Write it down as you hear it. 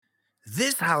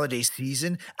This holiday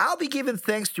season, I'll be giving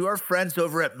thanks to our friends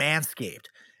over at Manscaped.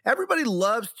 Everybody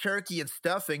loves turkey and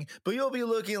stuffing, but you'll be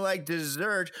looking like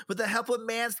dessert with the help of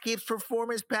Manscaped's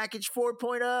Performance Package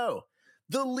 4.0.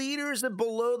 The leaders in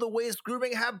below the waist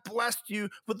grooming have blessed you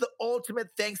with the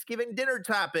ultimate Thanksgiving dinner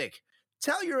topic.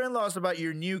 Tell your in laws about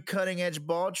your new cutting edge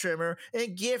ball trimmer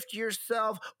and gift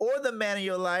yourself or the man of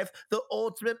your life the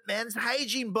ultimate men's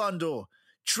hygiene bundle.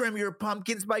 Trim your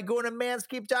pumpkins by going to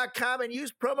manscaped.com and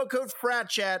use promo code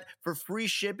FRATCHAT for free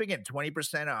shipping and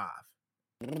 20% off.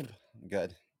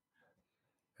 Good.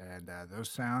 And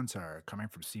those sounds are coming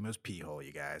from Simo's pee hole,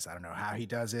 you guys. I don't know how he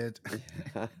does it.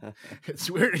 It's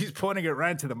weird. He's pointing it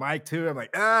right to the mic, too. I'm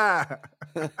like,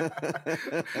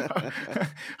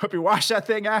 Hope you wash that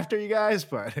thing after, you guys.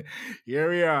 But here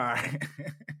we are.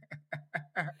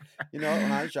 When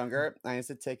I was younger, I used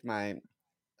to take my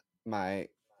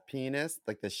penis,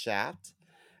 like the shaft,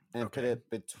 and put it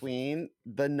between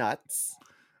the nuts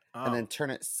and then turn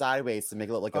it sideways to make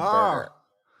it look like a burger.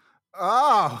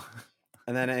 Oh.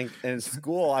 And then in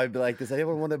school, I'd be like, does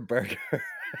anyone want a burger?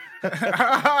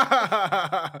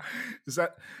 Is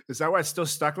that why it's still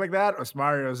stuck like that? Or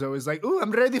Mario's always like, ooh,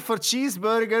 I'm ready for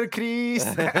cheeseburger, Chris.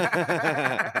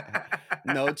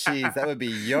 No cheese. That would be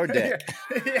your dick.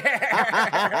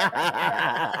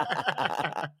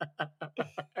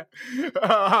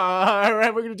 All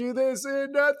right, we're going to do this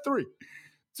in 3,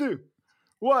 2,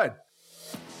 1.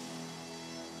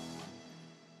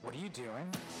 What are you doing?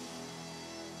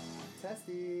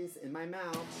 Testes in my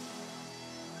mouth.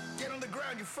 Get on the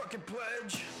ground, you fucking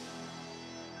pledge.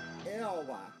 Ew.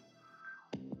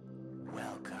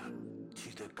 Welcome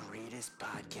to the greatest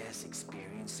podcast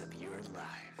experience of your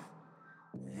life.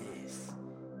 This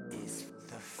is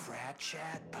the Frat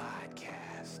Chat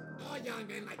Podcast. All young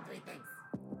men like 3 things.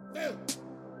 Food,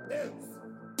 booze,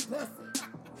 pussy.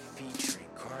 Featuring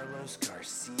Carlos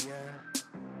Garcia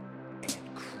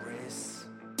and Chris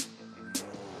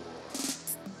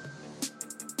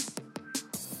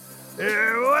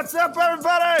Hey, what's up,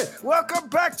 everybody? Welcome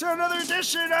back to another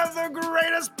edition of the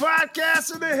greatest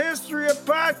podcast in the history of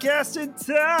podcasting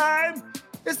time.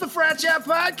 It's the Frat Chat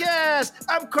Podcast.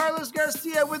 I'm Carlos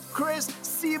Garcia with Chris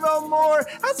Simo Moore.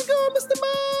 How's it going, Mr.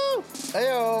 Mo? Hey,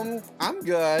 I'm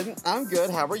good.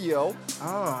 How are you?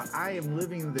 Oh, I am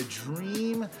living the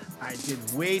dream. I did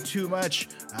way too much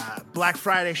Black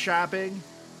Friday shopping,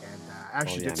 and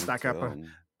actually did stock up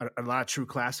on a lot of true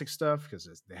classic stuff because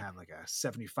they have like a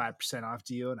 75% off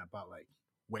deal, and I bought like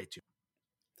way too.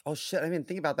 Oh shit! I didn't even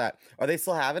think about that. Are they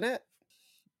still having it?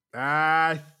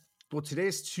 Well,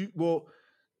 today's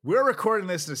we're recording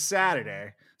this on a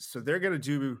Saturday, so they're gonna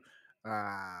do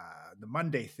the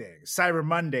Monday thing, Cyber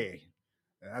Monday.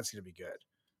 That's gonna be good.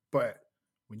 But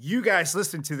when you guys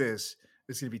listen to this,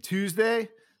 it's gonna be Tuesday.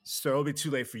 So it'll be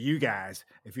too late for you guys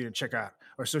if you didn't check out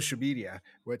our social media,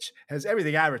 which has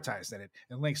everything advertised in it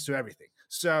and links to everything.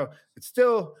 So it's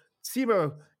still,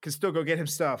 Simo can still go get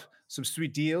himself some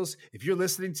sweet deals. If you're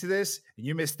listening to this and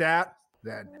you missed out,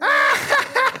 then You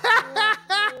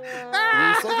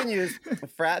still can use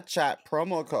Frat Chat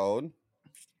promo code.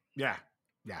 Yeah,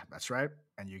 that's right.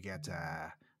 And you get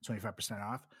 25%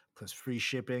 off plus free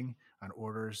shipping on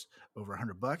orders over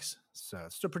 $100. So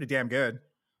it's still pretty damn good.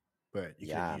 But you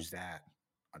can use that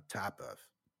on top of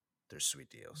their sweet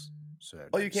deals. So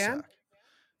you can? Suck.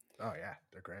 Oh yeah,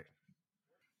 they're great.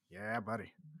 Yeah,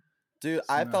 buddy. Dude,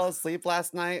 I fell asleep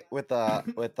last night with a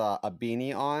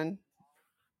beanie on.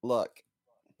 Look.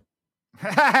 Oh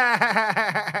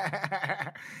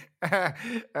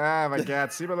my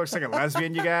God, Sima looks like a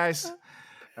lesbian, you guys.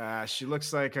 She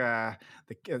looks like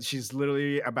she's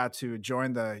literally about to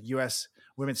join the U.S.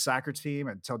 women's soccer team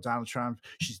and tell Donald Trump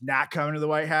she's not coming to the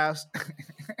White House.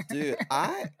 Dude,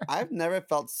 I've never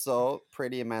felt so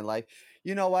pretty in my life.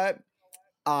 You know what?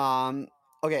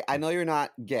 Okay, I know you're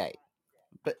not gay,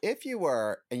 but if you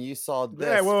were and you saw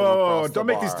this, whoa! Don't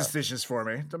make these decisions for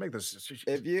me. Don't make those decisions.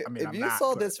 If you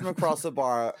saw this from across the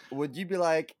bar, would you be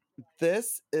like,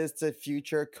 "This is the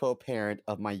future co-parent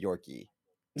of my Yorkie"?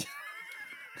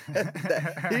 He's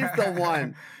the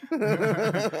one.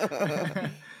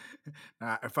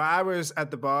 If I was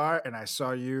at the bar and I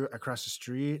saw you across the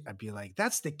street, I'd be like,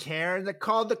 that's the Karen that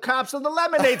called the cops on the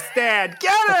lemonade stand.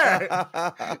 Get her!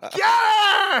 Get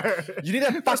her! You need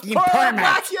a fucking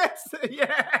permit.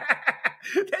 Yeah.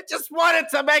 They just wanted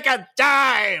to make a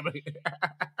dime.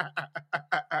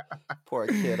 Poor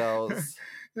kiddos.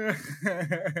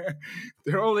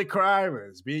 Their only crime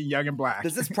is being young and black.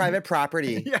 This is private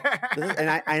property.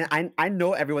 Yeah. And I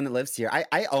know everyone that lives here.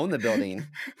 I own the building.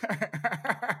 Do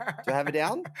I have it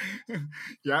down?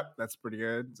 Yep, that's pretty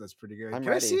good. That's pretty good. I'm Can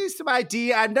I ready. see some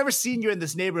ID? I've never seen you in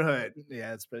this neighborhood. Yeah,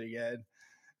 that's pretty good.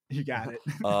 You got it.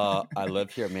 I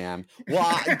live here, ma'am.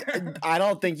 Well, I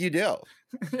don't think you do.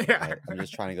 Yeah. I'm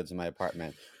just trying to go to my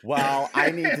apartment. Well,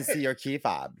 I need to see your key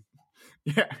fob.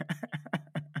 Yeah.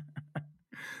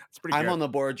 It's pretty I'm good. on the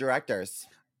board of directors.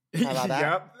 How about that?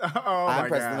 Yep. Oh, I'm my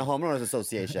president God. of the Homeowners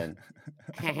Association.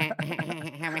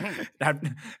 I've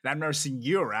never seen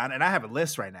you around, and I have a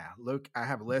list right now. Look, I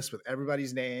have a list with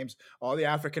everybody's names, all the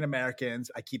African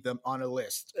Americans. I keep them on a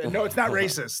list. No, it's not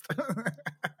racist.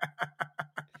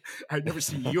 I've never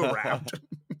seen you around.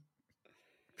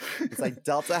 It's like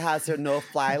Delta has her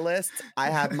no-fly list. I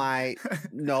have my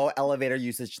no elevator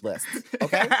usage list.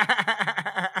 Okay?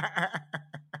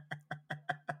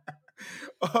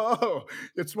 Oh,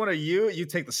 it's one of you. You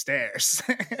take the stairs.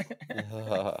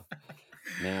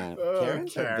 Man, Oh,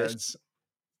 Karens are vicious. Karens.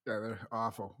 Yeah, they're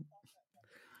awful.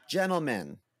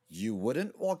 Gentlemen, you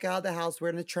wouldn't walk out of the house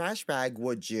wearing a trash bag,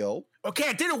 would you? Okay,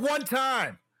 I did it one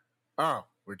time. Oh,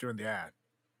 we're doing the ad.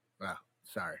 Well,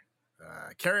 sorry.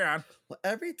 Carry on. Well,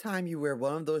 every time you wear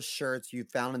one of those shirts you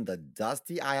found in the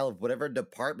dusty aisle of whatever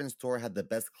department store had the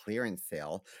best clearance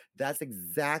sale, that's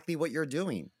exactly what you're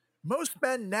doing. Most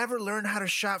men never learn how to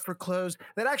shop for clothes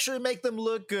that actually make them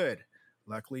look good.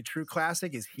 Luckily, True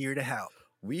Classic is here to help.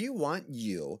 We want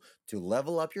you to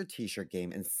level up your t-shirt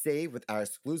game and save with our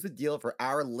exclusive deal for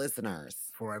our listeners.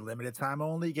 For a limited time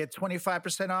only, get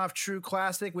 25% off True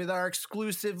Classic with our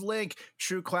exclusive link,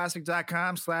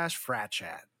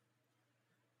 trueclassic.com/fratchat.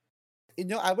 You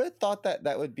know, I would have thought that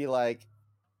that would be like,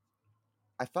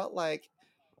 I felt like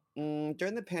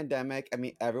during the pandemic, I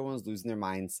mean, everyone was losing their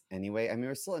minds anyway. I mean,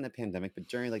 we're still in a pandemic, but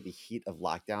during like the heat of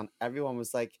lockdown, everyone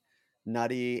was like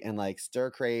nutty and like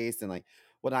stir crazed and like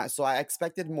whatnot. So I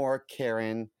expected more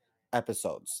Karen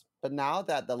episodes. But now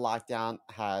that the lockdown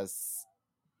has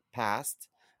passed,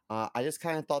 I just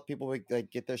kind of thought people would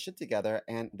like get their shit together,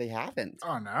 and they haven't.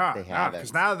 Oh no, They because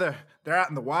haven't. now they're out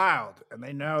in the wild and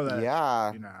they know that.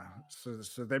 Yeah. You know,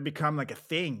 so they become like a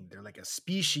thing. They're like a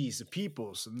species of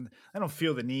people. So I don't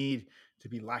feel the need to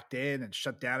be locked in and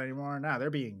shut down anymore. Now they're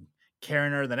being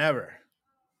Karener than ever.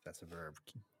 That's a verb.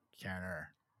 Karener,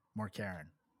 more Karen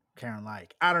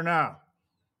like. I don't know.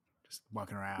 Just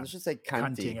walking around, Let's just say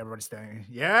cunting cunty. everybody's day.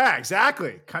 Yeah,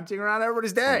 exactly. Cunting around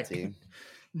everybody's day.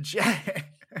 Cunty.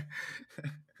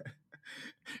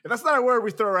 That's not a word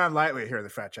we throw around lightly here at the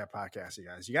Frat Chat Podcast, you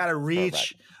guys. You got to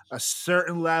reach a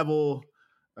certain level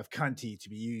of cunty to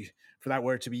be used for that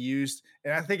word to be used,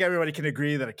 and I think everybody can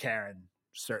agree that a Karen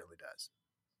certainly does.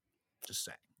 Just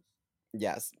saying.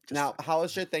 Yes. Now, how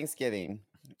was your Thanksgiving?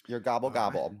 Your gobble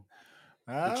gobble.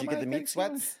 Did you get the meat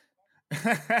sweats?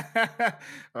 Oh,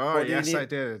 Or do you yes, need- I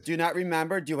did. Do you not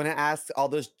remember? Do you want to ask all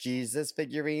those Jesus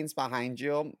figurines behind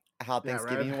you how Yeah, right.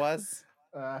 Thanksgiving was?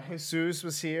 Jesus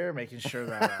was here, making sure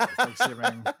that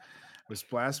Thanksgiving was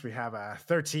blessed. We have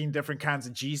 13 different kinds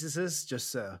of Jesuses,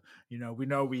 just so we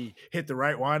know we hit the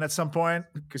right one at some point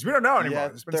because we don't know anymore. Yeah,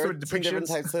 There's been so many 13 different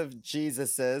depictions. types of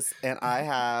Jesuses, and I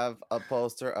have a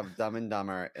poster of Dumb and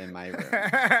Dumber in my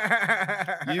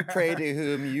room. You pray to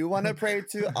whom you want to pray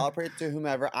to. I'll pray to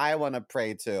whomever I want to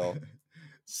pray to.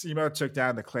 Simo took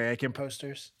down the Clay Aiken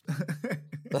posters.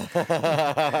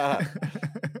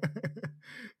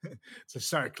 So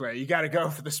sorry, Clay, you got to go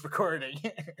for this recording.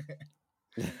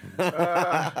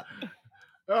 But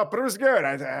it was good.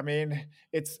 I mean,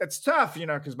 it's tough,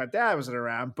 because my dad wasn't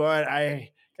around, but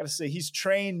I gotta say he's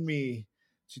trained me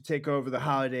to take over the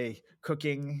holiday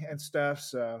cooking and stuff.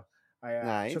 So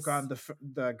I took Nice. on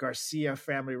the Garcia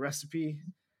family recipe,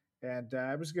 and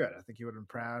it was good. I think he would have been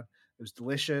proud. It was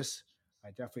delicious. I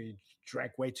definitely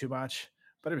drank way too much,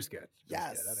 but it was good. It was good. I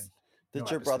Yes. didn't- Did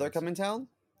no your brother episodes. come in town?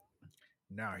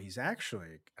 No, he's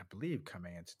actually, I believe,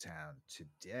 coming into town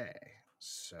today.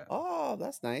 So Oh,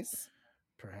 that's nice.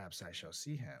 perhaps I shall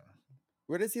see him.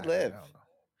 Where does he I don't live?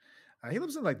 know. He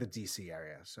lives in like the DC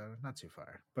area, so not too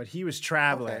far. But he was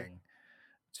traveling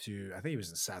to, I think he was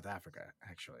in South Africa,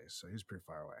 actually. So he was pretty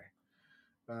far away.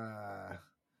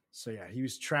 So yeah, he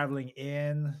was traveling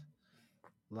in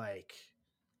like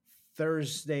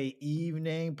Thursday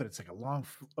evening, but it's like a long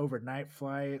overnight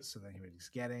flight. So then he was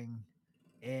getting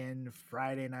in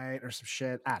Friday night or some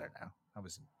shit. I don't know. I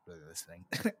wasn't really listening.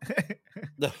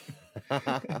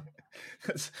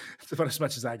 That's about as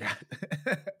much as I got.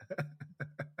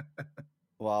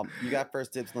 Well, you got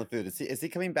first dibs on the food. Is he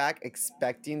coming back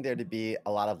expecting there to be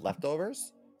a lot of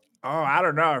leftovers? Oh, I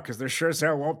don't know, because there sure as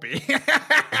hell won't be.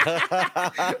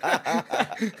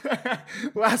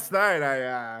 Last night,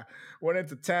 I went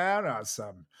into town on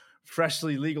some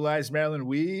freshly legalized Maryland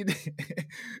weed,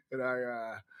 and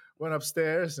I went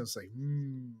upstairs, and it's like,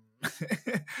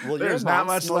 Will your there's not mom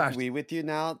much smoke left. weed with you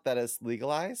now that it's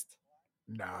legalized?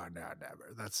 No,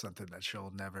 never. That's something that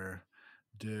she'll never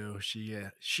do. She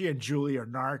and Julie are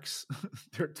narcs.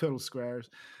 They're total squares.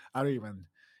 I don't even,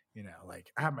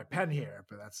 like I have my pen here,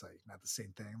 but that's like not the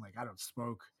same thing. Like I don't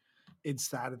smoke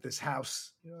inside of this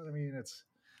house. You know what I mean? It's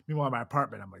meanwhile in my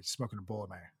apartment, I'm like smoking a bowl on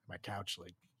my couch,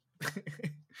 like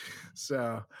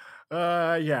so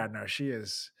yeah, no,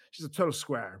 she's a total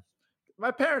square.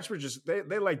 My parents were just they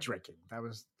like drinking.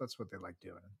 That's what they like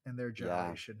doing in their Yeah.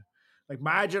 generation. Like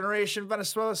my generation,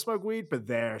 Venezuela smoke weed, but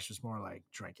theirs just more like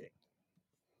drinking.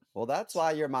 Well, that's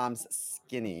why your mom's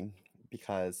skinny,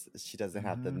 because she doesn't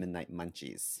have the Mhm. midnight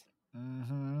munchies.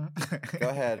 Mm-hmm. Go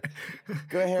ahead.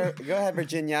 Go ahead,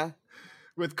 Virginia.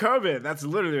 With COVID, that's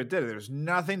literally what did it. There's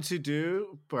nothing to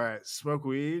do but smoke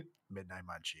weed, midnight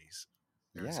munchies.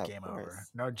 It was Yeah, of game over. course.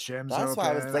 No gyms That's open.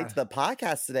 why I was late to the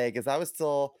podcast today, because I was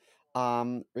still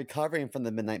recovering from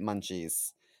the midnight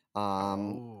munchies.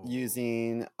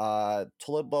 Using a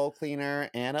toilet bowl cleaner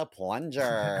and a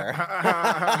plunger.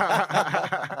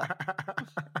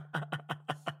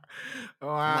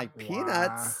 I'm like,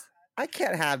 peanuts? I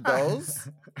can't have those.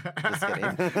 Just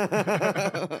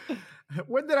kidding.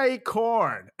 When did I eat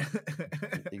corn?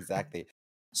 Exactly.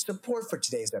 Support for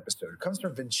today's episode comes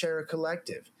from Vincera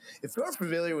Collective. If you're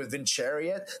familiar with Vincera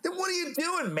yet, then what are you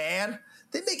doing, man?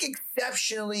 They make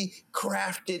exceptionally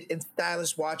crafted and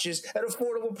stylish watches at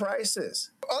affordable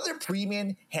prices. Other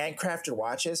premium handcrafted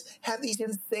watches have these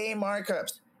insane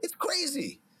markups. It's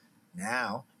crazy.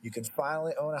 Now, you can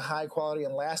finally own a high quality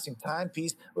and lasting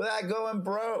timepiece without going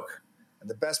broke. And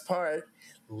the best part,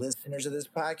 listeners of this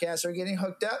podcast are getting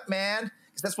hooked up, man.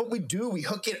 Because that's what we do. We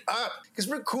hook it up. Because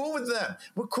we're cool with them.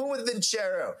 We're cool with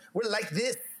Vincero. We're like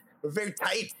this. We're very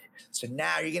tight. So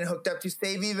now you're getting hooked up to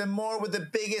save even more with the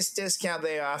biggest discount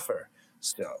they offer.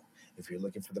 So if you're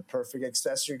looking for the perfect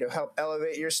accessory to help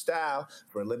elevate your style,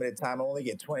 for a limited time only,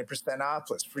 get 20% off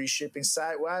plus free shipping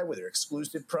site-wide with your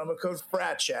exclusive promo code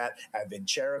FRATCHAT at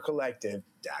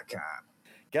VinceroCollective.com.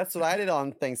 Guess what I did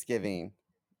on Thanksgiving?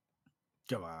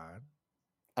 Go on.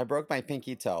 I broke my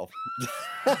pinky toe.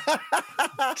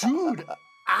 Dude,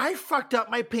 I fucked up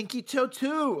my pinky toe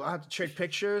too. I'll have to trade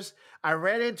pictures. I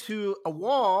ran into a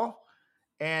wall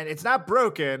and it's not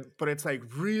broken, but it's like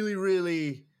really,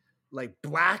 really like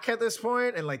black at this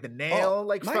point, and like the nail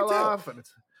like mine fell too. off, and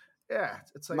it's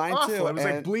like Mine awful. too, It was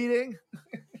like and- bleeding.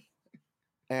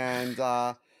 And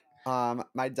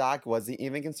my doc wasn't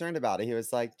even concerned about it. He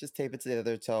was like, just tape it to the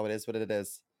other toe. It is what it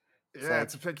is. Yeah, like-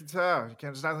 it's a pinky toe.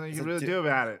 There's nothing you It's can like, really do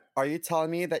about it. Are you telling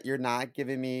me that you're not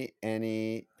giving me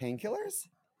any painkillers?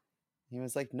 He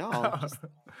was like, no, just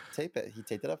tape it. He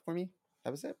taped it up for me.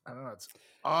 That was it. I don't know. It's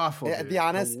awful. To dude. be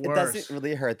honest, The it doesn't worst.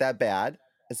 really hurt that bad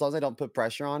as long as I don't put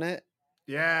pressure on it.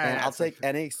 Yeah, And I'll it's like- take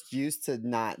any excuse to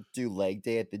not do leg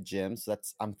day at the gym. So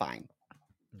I'm fine.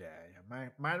 Yeah.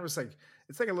 Mine was like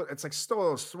it's like still a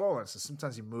little swollen. So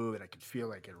sometimes you move and I can feel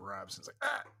like it rubs. It's like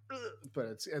but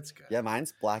it's good. Yeah,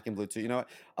 mine's black and blue too. You know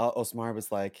what? Osmar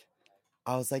was like,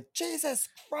 I was like, Jesus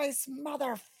Christ,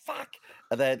 motherfuck.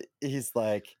 And then he's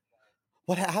like,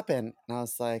 what happened? And I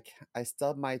was like, I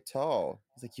stubbed my toe.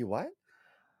 He's like, you what?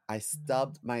 I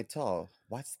stubbed my toe.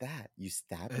 What's that? You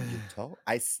stabbed your toe?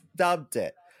 I stubbed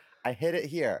it. I hit it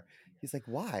here. He's like,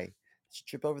 why? Did you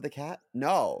trip over the cat?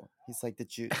 No. He's like,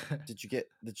 did you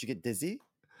get dizzy?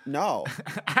 No.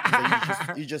 He's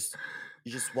like, you just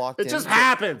walked in. It just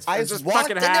happens. I It just walked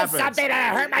fucking into happens. something and I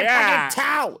hurt my Yeah. fucking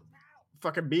toe.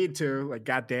 Fucking me too. Like,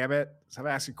 god damn it. Stop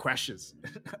asking questions.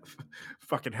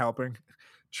 Fucking helping.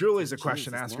 Julie's a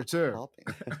question Jesus, asker not too. helping.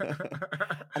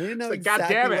 I need to know It's like, God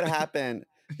exactly damn what it. happened.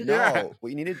 No, Yeah. what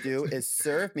you need to do is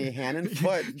serve me hand and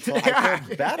foot until I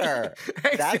feel better.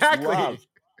 That's Exactly. love.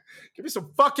 Give me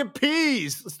some fucking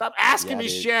peas. Stop asking Yeah, me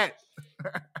dude. shit.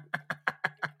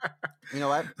 You know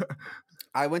what?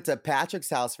 I went to Patrick's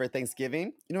house for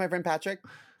Thanksgiving. You know my friend Patrick?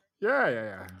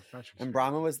 Yeah. And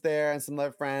Brahma was there and some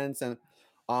other friends. And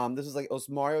this was like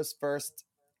Osmario's first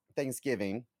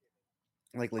Thanksgiving,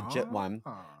 like legit one.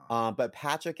 But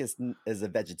Patrick is a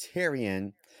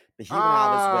vegetarian, but he went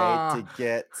out of his way to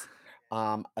get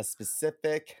a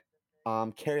specific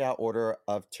carry-out order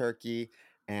of turkey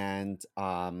and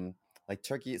like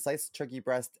sliced turkey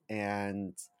breast,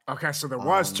 and Okay, so there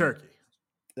was turkey.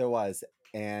 there was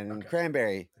and Okay.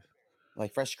 cranberry,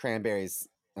 like fresh cranberries,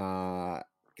 because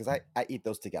I eat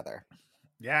those together.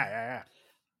 Yeah.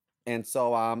 And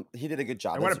so he did a good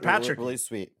job. And what That's did Patrick really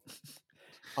sweet.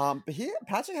 But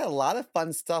Patrick had a lot of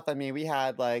fun stuff. I mean, we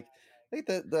had like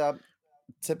the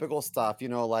typical stuff,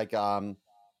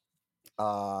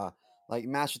 like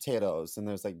mashed potatoes, and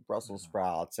there's like Brussels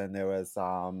sprouts, and there was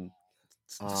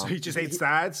So he just ate he,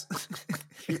 sides?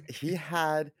 he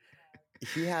had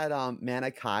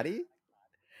manicotti.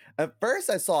 At first,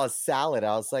 I saw a salad.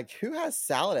 I was like, "Who has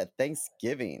salad at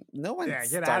Thanksgiving? No one Yeah,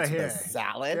 get out starts of with here. a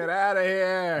salad." Get out of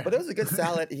here. But it was a good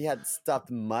salad. He had stuffed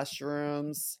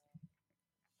mushrooms,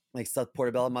 like stuffed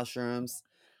portobello mushrooms.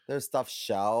 There's stuffed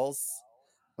shells,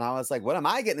 and I was like, "What am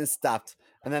I getting stuffed?"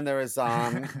 And then there was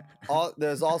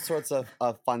all sorts of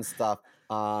fun stuff.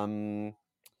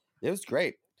 It was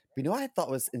great. But you know what I thought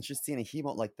was interesting, and he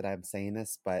won't like that I'm saying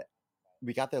this, but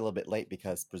we got there a little bit late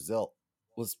because Brazil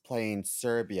was playing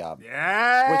Serbia,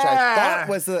 Yeah. which I thought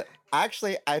was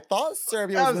I thought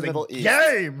Serbia that was in was the Middle East.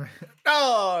 game.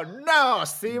 Oh, no,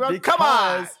 Steve. Come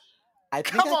on. Because I think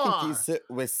Come I on. confused it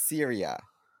with Syria.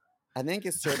 I think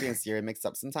it's Serbia and Syria mixed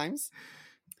up sometimes.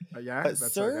 Yeah, But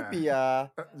that's Serbia,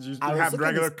 you I was have looking at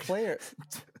regular this player.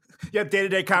 You have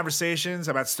day-to-day conversations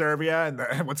about Serbia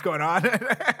and what's going on and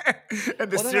the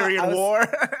Well, no, Syrian war.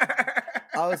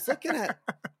 I was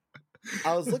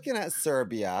looking at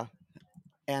Serbia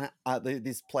and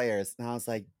these players, and I was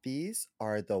like, these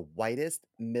are the whitest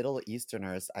Middle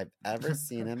Easterners I've ever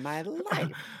seen in my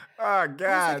life. Oh I was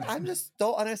God! like, I just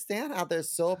don't understand how they're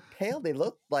so pale. They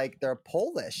look like they're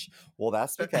Polish. Well,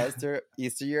 that's because they're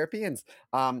Eastern Europeans.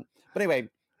 But anyway,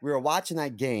 we were watching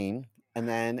that game, and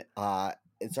then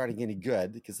it started getting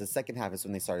good because the second half is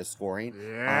when they started scoring. But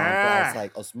I Yeah. was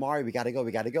like, Osmari, we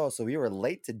gotta go. So we were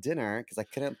late to dinner because I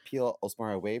couldn't peel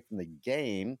Osmari away from the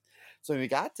game. So when we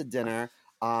got to dinner,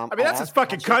 I mean, that's his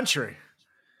fucking country.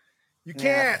 You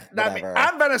can't. I mean, whatever.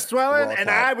 I'm Venezuelan, World and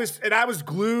Cup. I was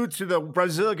glued to the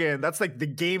Brazil game. That's like the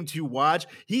game to watch.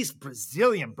 He's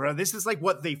Brazilian, bro. This is like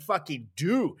what they fucking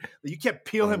do. You can't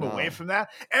peel I him away know. from that.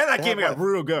 And that They game have, got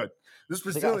real good. Those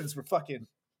Brazilians were fucking.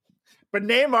 But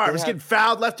Neymar was have- getting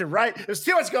fouled left and right. There's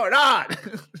too much going on.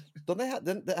 Don't they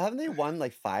haven't they won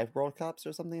like 5 World Cups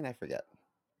or something? I forget.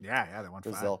 Yeah, they won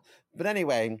Brazil. But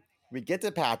anyway, we get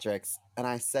to Patrick's, and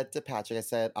I said to Patrick, I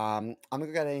said, I'm gonna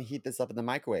go ahead and heat this up in the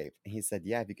microwave. And he said,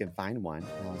 yeah, if you can find one.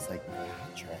 And I was like,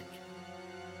 Patrick,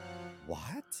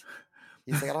 what?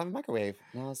 He's like, I don't have a microwave.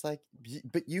 And I was like,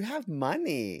 but you have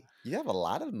money. You have a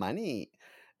lot of money.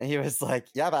 And he was like,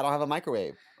 yeah, but I don't have a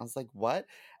microwave. I was like, what?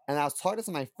 And I was talking to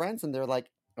some of my friends, and they're like,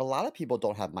 a lot of people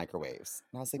don't have microwaves.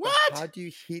 And I was like, What? but how do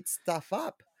you heat stuff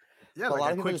up? Yeah, But like a lot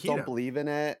a of people quick just heat don't up. believe in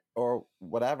it or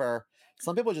whatever.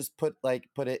 Some people just put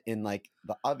it in like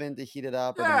the oven to heat it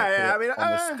up. Or Yeah, I put mean, it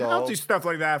on the stove. I'll do stuff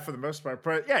like that for the most part.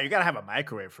 But yeah, you gotta have a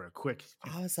microwave for a quick.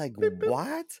 I was like, Beep, beep.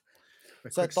 what?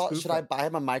 So I thought, should I buy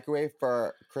him a microwave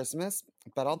for Christmas?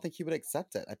 But I don't think he would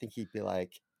accept it. I think he'd be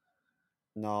like,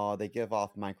 no, they give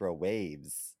off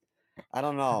microwaves. I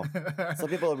don't know. Some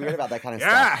people are weird about that kind of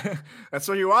stuff. Yeah, that's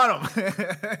what you want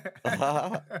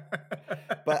them.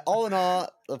 But all in all,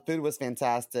 the food was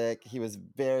fantastic. He was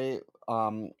very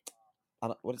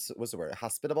what's the word?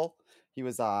 Hospitable. He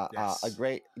was a Yes.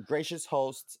 great, gracious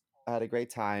host. I had a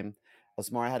great time.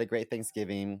 Osmar had a great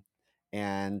Thanksgiving,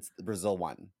 and Brazil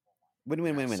won.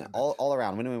 Win. All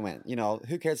around. Win. You know,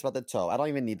 who cares about the toe? I don't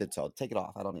even need the toe. Take it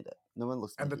off. I don't need it. No one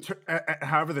looks. And like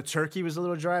however, the turkey was a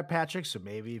little dry, Patrick. So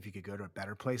maybe if you could go to a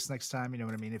better place next time, you know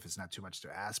what I mean? If it's not too much to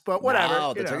ask, but whatever.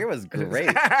 No, the turkey was great.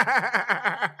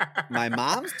 My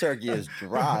mom's turkey is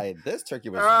dry. This turkey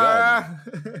was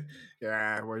good.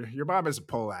 Yeah, well, your mom is a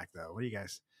Polak, though. What do you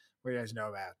guys know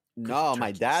about? No, my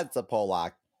turkeys? dad's a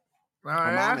Polak. Oh,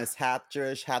 My yeah? mom is half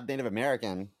Jewish, half Native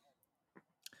American.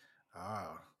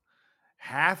 Oh,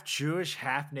 half Jewish,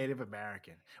 half Native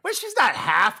American. Well, she's not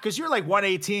half because you're like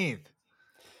 1/18th.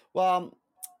 Well,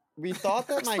 we thought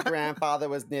that my grandfather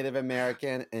was Native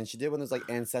American, and she did one of those like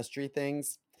ancestry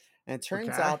things. And it turns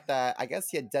Okay. out that I guess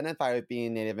he identified with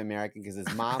being Native American because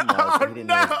his mom was, and he didn't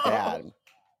know his dad.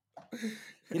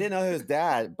 He didn't know his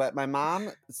dad, but my mom,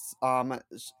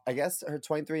 I guess her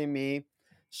 23andMe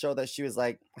showed that she was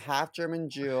like half German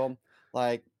Jew,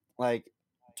 like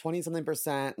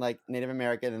 20-something% like Native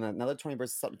American, and another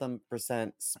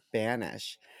 20%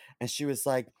 Spanish. And she was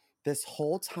like, this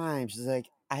whole time, she's like,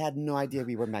 I had no idea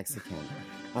we were Mexican.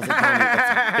 I was like, honey,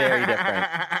 that's very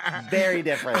different. Very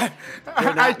different. They're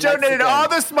I not donated Mexican. all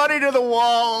this money to the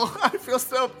wall. I feel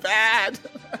so bad.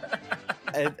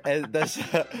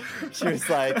 She was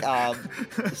like, I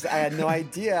had no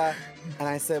idea. And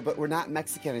I said, but we're not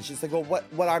Mexican. And she's like, well,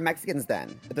 what are Mexicans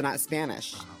then? But they're not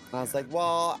Spanish. And I was like,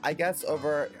 well, I guess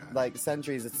over like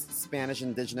centuries, it's Spanish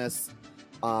indigenous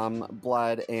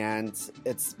blood, and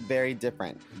it's very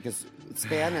different because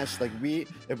Spanish, like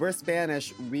if we're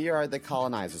Spanish, we are the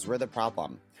colonizers. We're the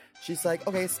problem. She's like,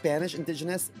 okay, Spanish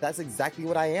indigenous, that's exactly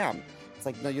what I am. It's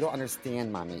like, no, you don't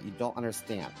understand, mommy. You don't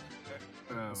understand.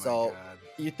 Oh my So God.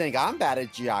 you think I'm bad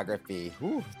at geography.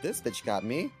 Ooh, this bitch got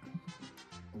me.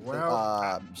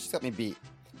 Well, She's got me beat.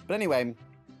 But anyway,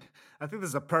 I think this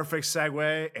is a perfect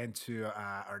segue into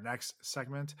our next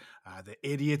segment, the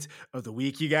idiot of the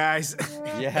week, you guys.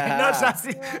 Yeah. no,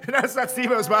 it's not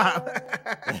Simo's mom.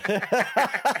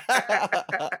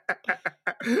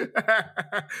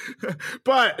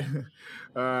 But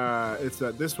it's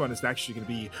this one is actually going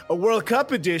to be a World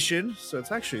Cup edition. So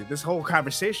it's actually, this whole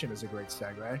conversation is a great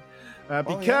segue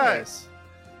because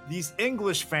these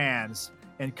English fans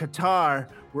in Qatar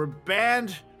were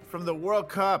banned from the World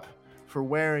Cup for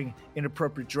wearing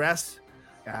inappropriate dress,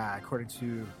 according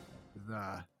to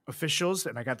the officials.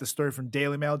 And I got the story from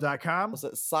dailymail.com. was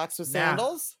it socks with Now-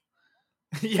 sandals?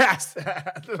 Yes.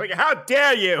 They're like, how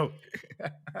dare you?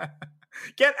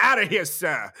 Get out of here,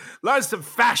 sir. Learn some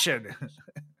fashion.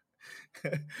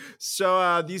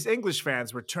 So these English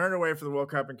fans were turned away from the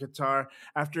World Cup in Qatar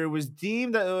after it was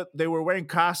deemed that they were wearing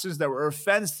costumes that were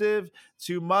offensive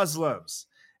to Muslims.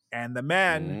 And the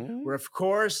men were, of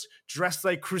course, dressed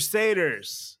like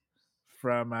crusaders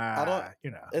from,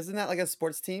 Isn't that like a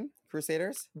sports team?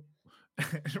 Crusaders?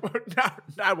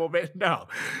 no.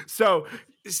 So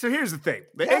here's the thing.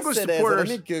 The Yes, English it is. supporters.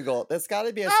 Let me Google. There's got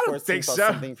to be a I don't sports team think called so.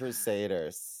 something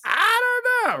Crusaders. I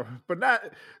don't know,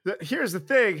 but here's the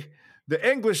thing: the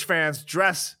English fans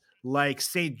dress like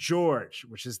Saint George,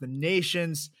 which is the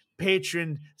nation's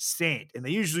patron saint, and they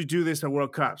usually do this at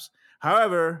World Cups.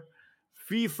 However,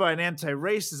 FIFA and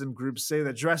anti-racism groups say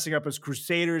that dressing up as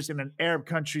crusaders in an Arab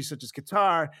country such as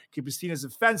Qatar can be seen as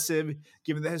offensive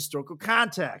given the historical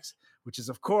context, which is,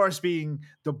 of course, being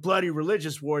the bloody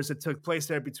religious wars that took place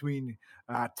there between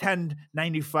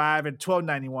 1095 and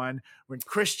 1291, when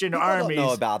Christian People don't armies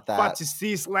know about that. fought to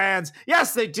seize lands.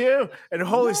 Yes, they do, and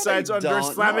holy No, sites they under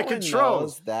don't. Islamic No one control.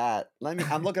 knows that.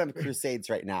 I'm looking up Crusades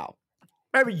right now.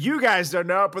 Maybe you guys don't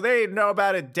know it, but they know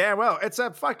about it damn well. It's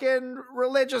a fucking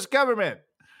religious government.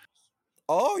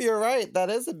 Oh, you're right. That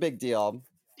is a big deal.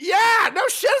 Yeah, no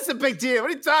shit, it's a big deal.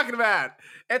 What are you talking about?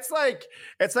 It's like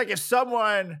if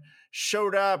someone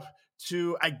showed up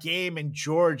to a game in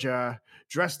Georgia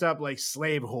dressed up like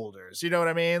slave holders. You know what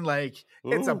I mean? Like,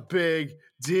 it's a Ooh. big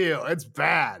deal. It's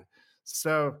bad.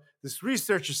 So this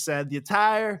researcher said the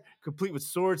attire, complete with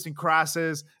swords and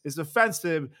crosses, is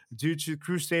offensive due to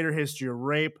Crusader history of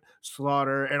rape,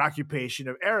 slaughter, and occupation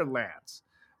of Arab lands.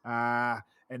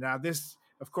 And now this,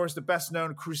 of course, the best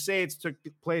known crusades took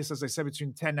place, as I said, between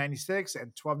 1096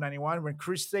 and 1291,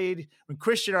 when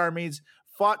Christian armies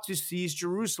fought to seize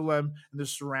Jerusalem and the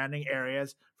surrounding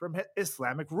areas from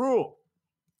Islamic rule.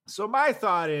 So my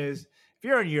thought is, if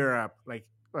you're in Europe, like,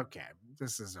 okay,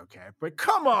 this is okay, but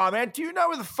come on, man, do you know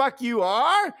where the fuck you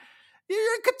are? You're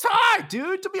in Qatar,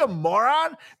 dude. To be a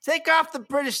moron, take off the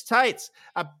British tights.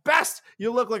 At best,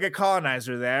 you look like a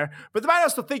colonizer there, but they might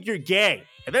also think you're gay,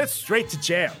 and then it's straight to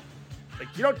jail. Like,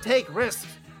 you don't take risks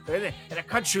in a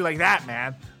country like that,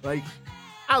 man. Like,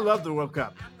 I love the World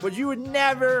Cup, but you would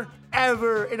never,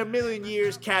 ever in a million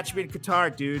years catch me in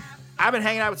Qatar, dude. I've been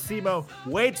hanging out with Simo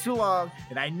way too long,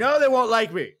 and I know they won't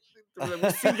like me.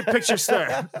 We've seen your picture,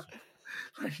 sir.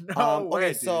 No way,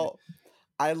 Okay, dude. so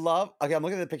I'm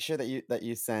looking at the picture that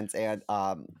you sent, and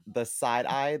the side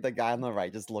eye, the guy on the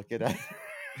right, just looking at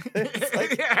it's like,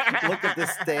 look at the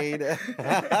stain.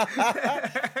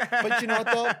 But you know what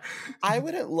though? I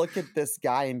wouldn't look at this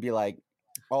guy and be like,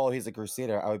 oh, he's a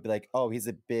crusader. I would be like, oh, he's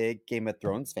a big Game of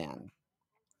Thrones fan.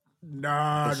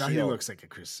 No, he shield. looks like a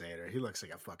crusader. He looks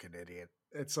like a fucking idiot.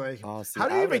 It's like, Oh, see, how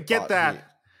do I you even would've get thought that?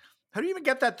 How do you even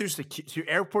get that through to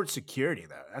airport security,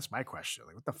 though? That's my question.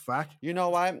 Like, what the fuck? You know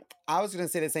what? I was gonna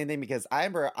say the same thing because I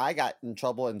remember I got in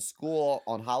trouble in school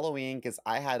on Halloween because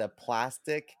I had a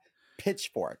plastic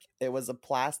pitchfork. It was a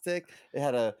plastic. It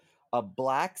had a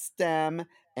black stem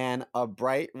and a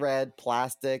bright red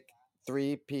plastic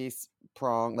 3-piece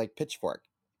prong like pitchfork.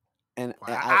 And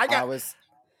Wow. I I was.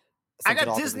 I sent it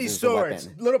got off as Disney it was a swords,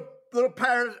 weapon. little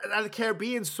Pirates of the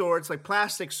Caribbean swords, like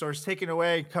plastic swords, taken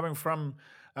away coming from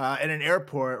in an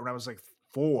airport when I was like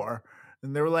 4,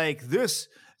 and they were like, "This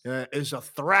is a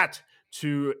threat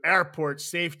to airport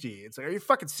safety." It's like, are you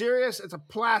fucking serious? It's a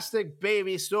plastic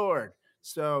baby sword.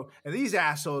 So, and these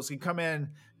assholes can come in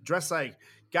dressed like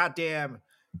goddamn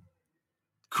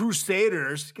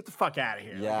crusaders. Get the fuck out of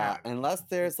here. Like, Yeah, ah. unless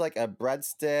there's like a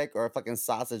breadstick or a fucking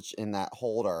sausage in that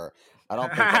holder, I don't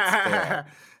think that's fair.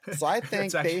 So I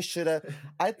think That's they should have.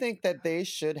 I think that they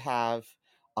should have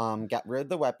get rid of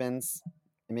the weapons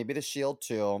and maybe the shield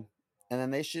too, and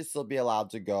then they should still be allowed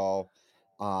to go.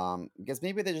 Because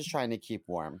maybe they're just trying to keep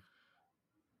warm.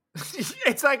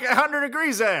 It's like 100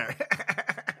 degrees there.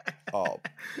 Oh,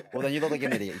 well then you look like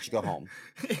an idiot. You should go home.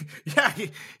 Yeah,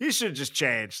 you should just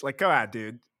change. Like, come on,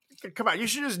 dude. Come on. You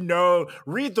should just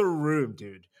read the room,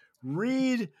 dude.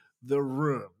 Read the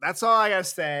room. That's all I gotta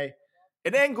say.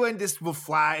 In England, this will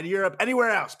fly. In Europe, anywhere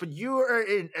else. But you are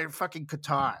in fucking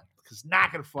Qatar. It's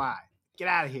not gonna fly. Get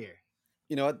out of here.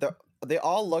 You know what? They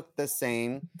all look the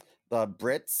same. The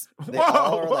Brits, they Whoa,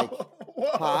 all are like, whoa.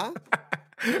 huh?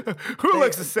 Who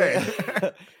looks the same?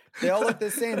 They all look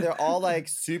the same. They're all like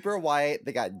super white.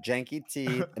 They got janky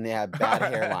teeth and they have bad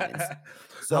hairlines.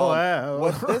 So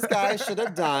what this guy should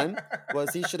have done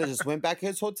was he should have just went back to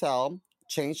his hotel,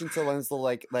 changed into one of those little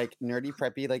like nerdy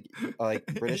preppy like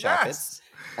British outfits,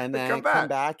 and then come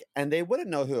back and they wouldn't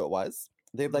know who it was.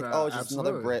 They'd be like, oh, it's just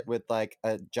another Brit with like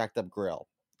a jacked up grill.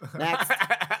 Next.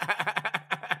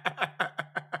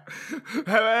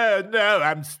 No,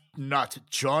 I'm not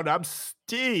John. I'm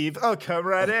Steve. Oh, come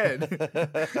right in.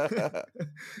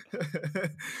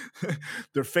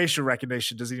 Their facial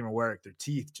recognition doesn't even work. Their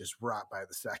teeth just rot by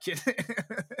the second.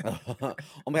 Oh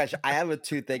my gosh, I have a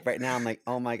toothache right now. I'm like,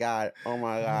 oh my god,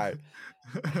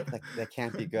 that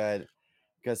can't be good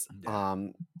because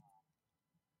I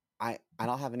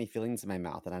don't have any feelings in my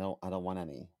mouth and I don't want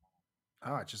any.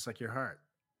 Oh, just like your heart.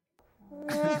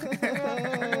 That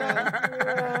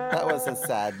was a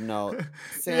sad note.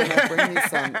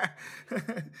 Santa,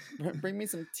 bring me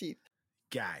some teeth.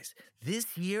 Guys,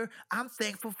 this year, I'm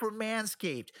thankful for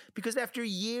Manscaped because after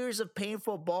years of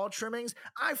painful ball trimmings,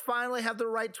 I finally have the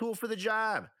right tool for the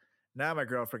job. Now my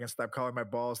girlfriend can stop calling my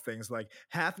balls things like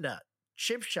half nut,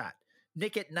 chip shot,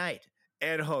 Nick at Night,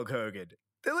 and Hulk Hogan.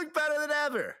 They look better than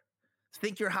ever.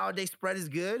 Think your holiday spread is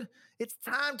good? It's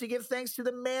time to give thanks to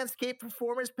the Manscaped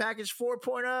Performance Package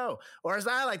 4.0, or as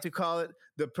I like to call it,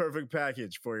 the perfect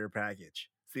package for your package.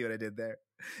 See what I did there?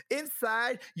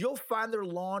 Inside, you'll find their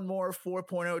Lawnmower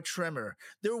 4.0 trimmer,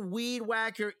 their Weed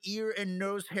Whacker ear and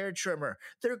nose hair trimmer,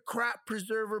 their Crop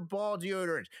Preserver ball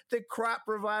deodorant, the Crop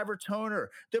Reviver toner,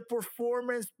 the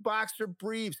Performance Boxer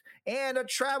briefs, and a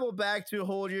travel bag to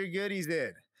hold your goodies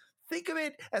in. Think of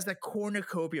it as a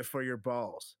cornucopia for your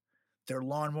balls. Their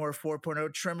Lawnmower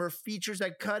 4.0 trimmer features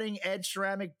a cutting-edge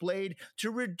ceramic blade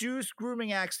to reduce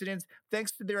grooming accidents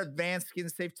thanks to their advanced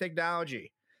skin-safe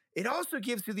technology. It also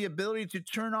gives you the ability to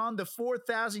turn on the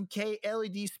 4000K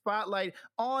LED spotlight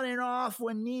on and off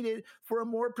when needed for a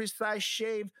more precise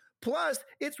shave. Plus,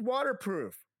 it's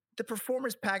waterproof. The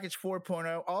Performance Package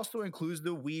 4.0 also includes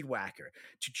the Weed Whacker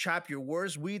to chop your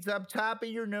worst weeds up top of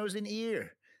your nose and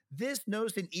ear. This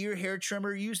nose and ear hair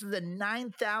trimmer uses a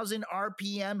 9,000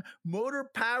 RPM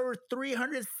motor-powered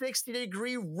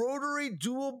 360-degree rotary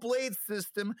dual blade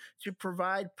system to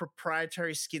provide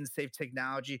proprietary skin-safe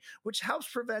technology, which helps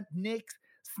prevent nicks,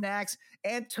 snacks,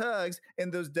 and tugs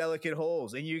in those delicate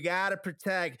holes. And you gotta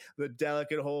protect the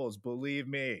delicate holes, believe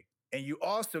me. And you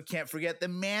also can't forget the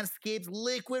Manscaped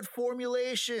liquid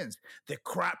formulations, the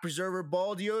Crop Preserver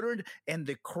ball deodorant and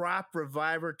the Crop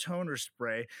Reviver toner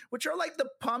spray, which are like the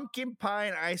pumpkin pie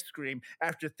and ice cream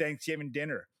after Thanksgiving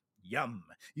dinner. Yum,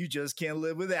 you just can't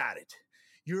live without it.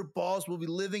 Your balls will be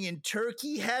living in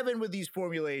turkey heaven with these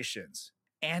formulations.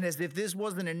 And as if this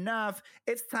wasn't enough,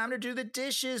 it's time to do the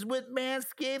dishes with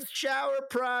Manscaped shower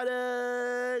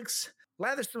products.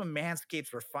 Lather some of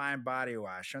Manscaped's refined body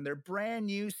wash on their brand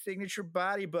new signature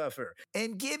body buffer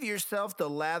and give yourself the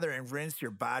lather and rinse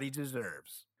your body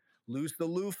deserves. Loose the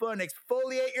loofah and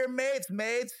exfoliate your mates.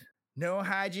 No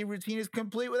hygiene routine is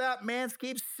complete without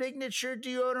Manscaped's signature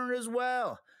deodorant as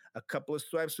well. A couple of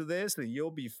swipes of this and you'll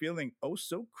be feeling oh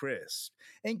so crisp.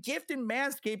 And gifting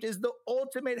Manscaped is the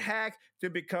ultimate hack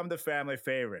to become the family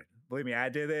favorite. Believe me, I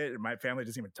did it, and my family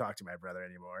doesn't even talk to my brother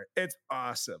anymore. It's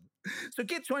awesome. So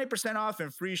get 20% off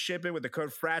and free shipping with the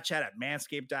code FRATCHAT at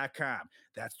manscaped.com.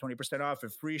 That's 20% off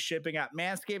and free shipping at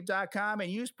manscaped.com and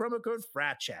use promo code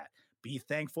FRATCHAT. Be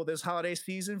thankful this holiday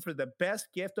season for the best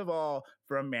gift of all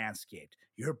from Manscaped.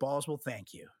 Your balls will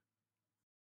thank you.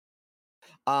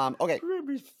 Okay.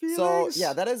 So,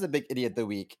 yeah, that is a big idiot of the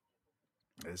week.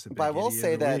 But I will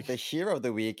say that the hero of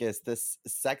the week is this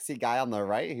sexy guy on the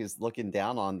right who's looking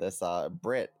down on this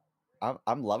Brit.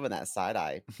 I'm loving that side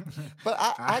eye. But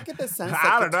I get the sense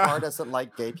that Qatar doesn't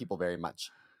like gay people very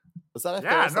much. Was that a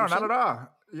fair assumption? No, not at all.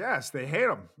 Yes, they hate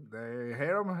them.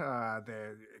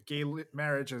 The gay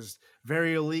marriage is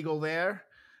very illegal there.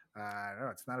 No,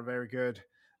 it's not a very good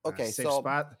safe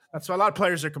spot. That's why a lot of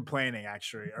players are complaining,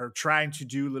 actually, or trying to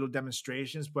do little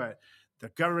demonstrations, but the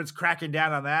government's cracking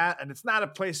down on that, and it's not a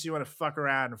place you want to fuck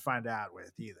around and find out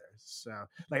with either. So,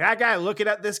 like, that guy looking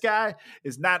at this guy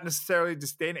is not necessarily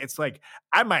disdain. It's like,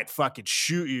 I might fucking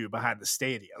shoot you behind the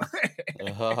stadium.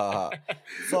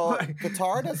 So Like-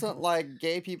 Qatar doesn't like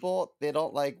gay people. They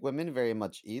don't like women very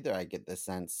much either. I get the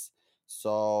sense.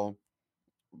 So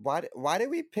why did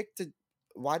we pick to?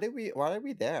 Why are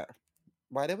we there?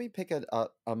 Why did we pick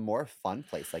a more fun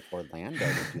place like Orlando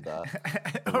to do the World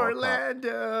Cup?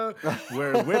 Orlando,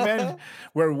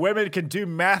 where women can do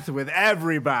meth with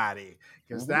everybody,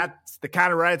 because that's the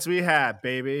kind of rights we have,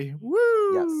 baby.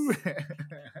 Woo!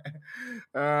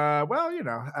 Well,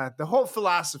 the whole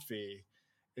philosophy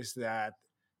is that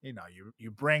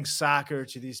you bring soccer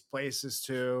to these places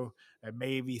too, and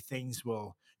maybe things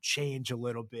will change a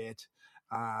little bit.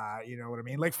 You know what I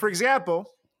mean? Like, for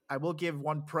example, I will give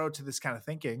one pro to this kind of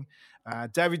thinking.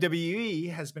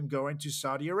 WWE has been going to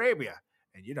Saudi Arabia,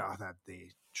 and you know that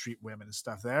they treat women and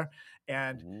stuff there.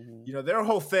 And their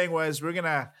whole thing was, we're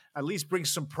gonna at least bring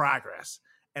some progress.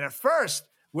 And at first,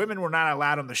 women were not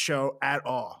allowed on the show at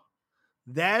all.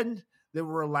 Then they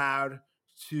were allowed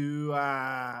to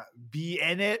be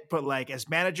in it, but like as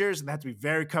managers, and they had to be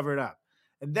very covered up.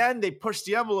 And then they pushed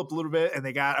the envelope a little bit, and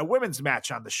they got a women's match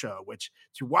on the show, which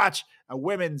to watch a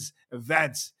women's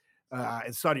event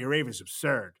in Saudi Arabia is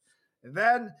absurd. And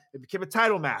then it became a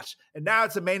title match, and now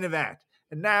it's a main event.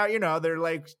 And now, they're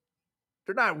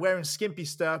not wearing skimpy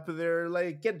stuff, but they're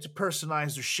like getting to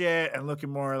personalize their shit and looking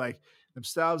more like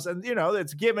themselves. And,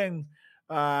 it's giving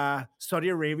Saudi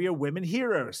Arabia women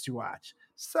heroes to watch.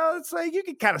 So it's like you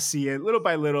can kind of see it little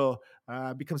by little,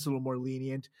 becomes a little more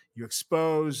lenient. You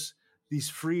expose these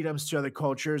freedoms to other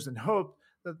cultures and hope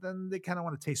that then they kind of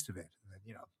want a taste of it. And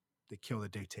then, they kill the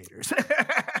dictators.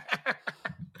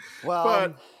 Well,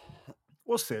 but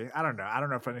we'll see. I don't know. I don't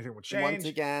know if anything will change. once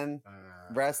again,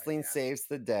 wrestling saves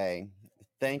the day.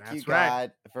 Thank you, That's right.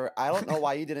 God, for. I don't know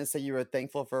why you didn't say you were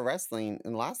thankful for wrestling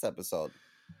in the last episode.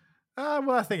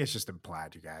 Well, I think it's just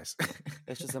implied, you guys.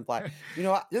 It's just implied. You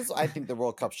know what? This is what I think the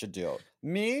World Cup should do.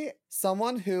 Me,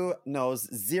 someone who knows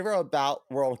zero about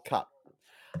World Cup,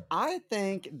 I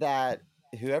think that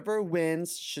whoever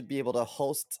wins should be able to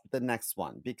host the next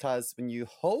one, because when you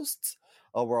host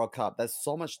a World Cup, that's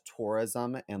so much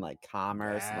tourism and like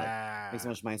commerce and like makes so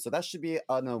much money. So that should be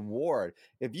an award.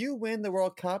 If you win the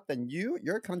World Cup, then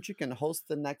your country can host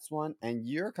the next one, and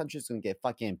your country's gonna get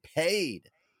fucking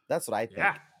paid. That's what I think.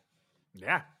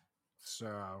 Yeah.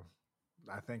 So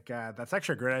I think that's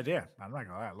actually a great idea. I'm not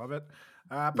gonna lie, I love it.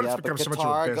 But it's become so much of a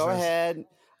Qatar, business. go ahead.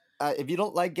 If you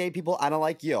don't like gay people, I don't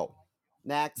like you.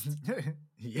 Next.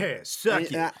 Yeah, suck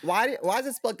it. Why is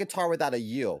it spelled guitar without a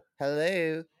U?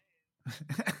 Hello.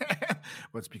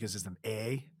 Well, it's because it's an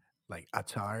A, like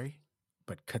Atari,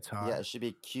 but Qatar. Yeah, it should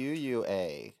be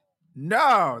QUA.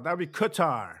 No, that would be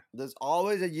Qatar. There's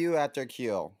always a U after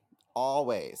Q.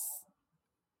 Always.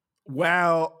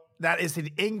 Well, that is in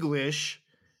English.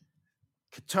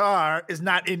 Qatar is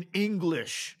not in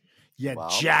English, you Well,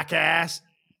 jackass.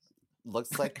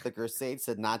 Looks like the Crusades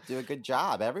did not do a good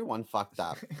job. Everyone fucked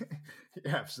up.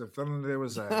 Yeah, so if only there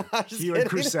was a I'm just Q in kidding.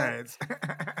 Crusades.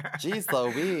 Jeez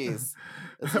Louise.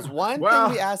 This is one Well-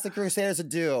 thing we asked the Crusaders to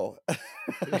do.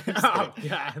 Oh,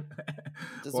 God.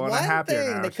 Just Well, on a one happier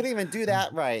thing. They note, couldn't even do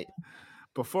that right.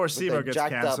 before With SEMO the gets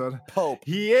jacked up canceled, Pope.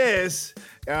 he is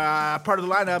part of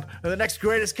the lineup of the next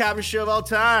greatest comedy show of all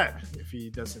time. If he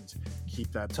doesn't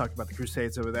keep talking about the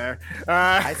Crusades over there.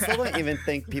 I still don't even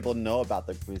think people know about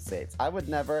the Crusades. I would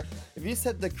never. If you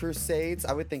said the Crusades,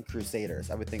 I would think Crusaders.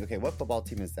 I would think, okay, what football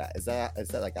team is that? Is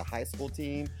that like a high school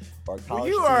team or a college Well,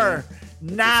 you team? are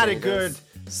not a good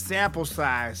Crusaders. sample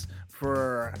size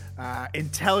for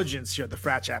intelligence here at the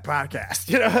Frat Chat Podcast.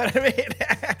 You know what I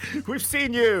mean? We've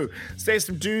seen you say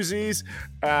some doozies,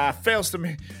 fail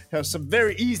some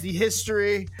very easy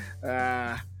history.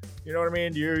 You know what I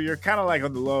mean? You're kind of like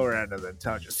on the lower end of the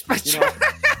intelligence spectrum.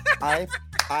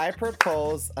 I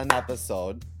propose an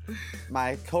episode.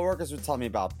 My coworkers would tell me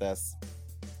about this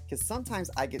because sometimes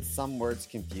I get some words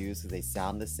confused because they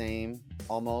sound the same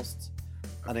almost.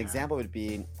 An example would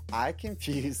be I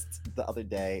confused the other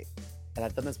day, and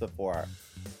I've done this before,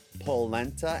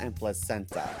 polenta and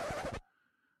placenta.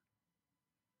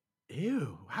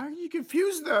 Ew, how can you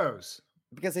confuse those?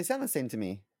 Because they sound the same to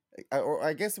me. Or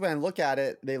I guess when I look at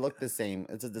it, they look the same.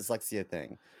 It's a dyslexia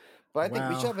thing. But I think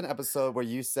we should Well- have an episode where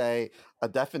you say a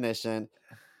definition,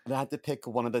 and I have to pick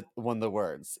one of the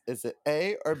words. Is it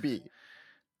A or B?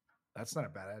 That's not a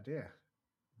bad idea.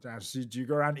 Josh, do you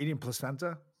go around eating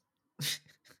placenta? Maybe.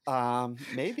 I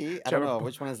you don't have a know. pl-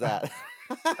 Which one is that?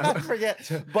 I forget.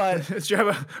 But do you have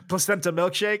a placenta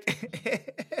milkshake?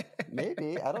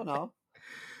 maybe. I don't know.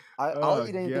 I'll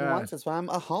eat anything God. once. That's why I'm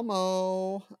a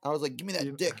homo. I was like, give me that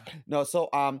You- dick. No, so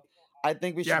I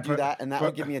think we should Yeah, do but- that, and that would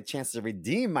but- give me a chance to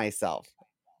redeem myself.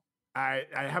 I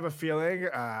have a feeling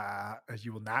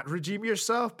you will not redeem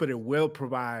yourself, but it will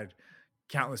provide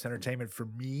countless entertainment for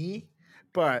me.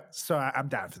 But so I'm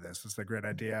down for this. It's a great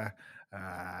idea.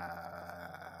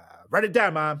 Write it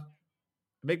down, Mom.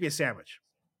 Make me a sandwich.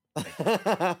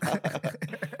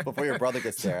 Before your brother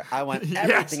gets there, I want Yes.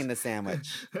 everything in the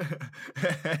sandwich.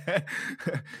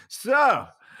 So,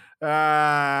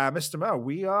 Mr. Mo,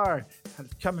 we are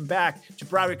coming back to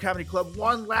Broadway Comedy Club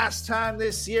one last time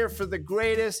this year for the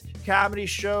greatest comedy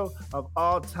show of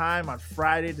all time on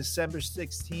Friday, December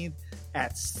 16th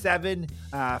at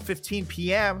 7:15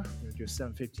 p.m. We're going to do a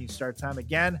 7:15 start time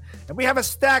again. And we have a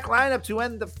stacked lineup to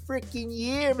end the freaking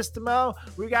year, Mr. Mo.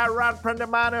 We got Ron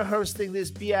Prendamano hosting this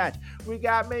biatch. We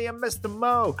got me and Mr.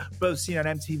 Mo, both seen on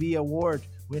MTV Award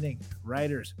winning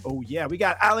writers. Oh, yeah. We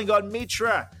got Alan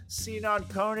Mitra, seen on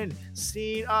Conan,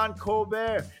 seen on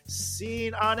Colbert,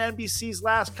 seen on NBC's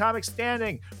Last Comic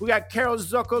Standing. We got Carol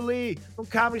Zuccoli from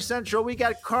Comedy Central. We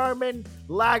got Carmen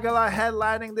Lagala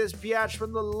headlining this biatch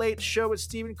from The Late Show with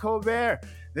Stephen Colbert.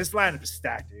 This lineup is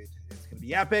stacked, dude. It's going to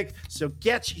be epic. So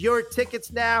get your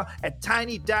tickets now at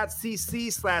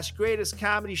tiny.cc/greatest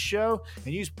comedy show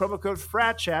and use promo code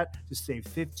FRATCHAT to save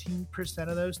 15%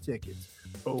 of those tickets.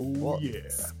 Oh, Well, yeah.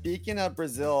 Speaking of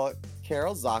Brazil,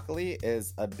 Carol Zoccoli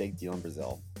is a big deal in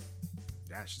Brazil.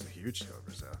 Yeah, she's a huge deal in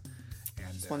Brazil.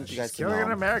 And Just wanted you she's guys to killing it know.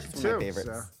 in America, She's one of too. my favorites.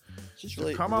 So. She's So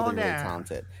really, come really, on really down.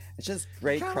 talented. It's just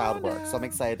great Come crowd on work, so I'm down.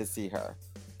 excited to see her.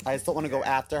 I just don't want to go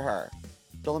after her.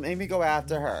 Don't make me go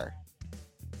after her.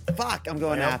 Fuck, I'm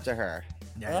going Well. after her.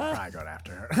 Yeah, you're probably going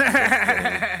after her.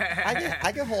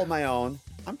 I can hold my own.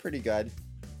 I'm pretty good.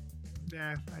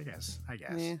 Yeah, I guess.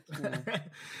 Yeah,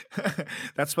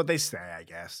 That's what they say, I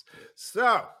guess.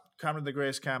 So, coming to the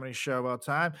greatest comedy show of all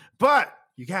time. But,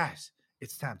 you guys,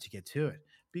 it's time to get to it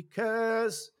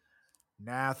because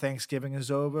now Thanksgiving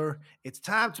is over. It's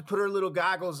time to put our little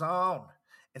goggles on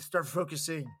and start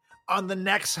focusing on the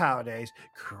next holidays,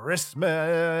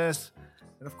 Christmas.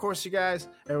 And of course, you guys,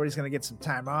 everybody's gonna get some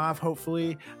time off.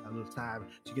 Hopefully, a little time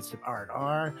to get some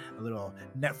R&R, a little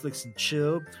Netflix and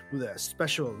chill with a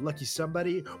special lucky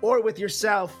somebody, or with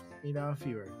yourself. You know, if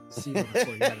you were single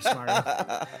before you got a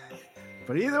smartphone.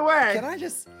 But either way, Can I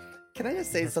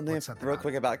just say something What's up, real Rob?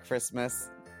 quick about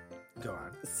Christmas? go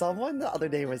on. Someone the other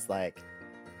day was like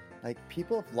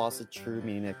people have lost the true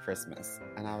meaning of Christmas,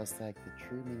 and I was like, the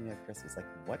true meaning of Christmas, like,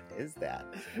 what is that?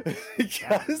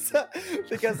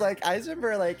 because like I just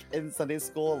remember like in Sunday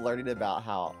school learning about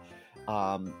how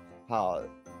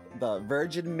the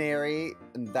Virgin Mary,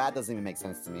 and that doesn't even make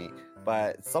sense to me,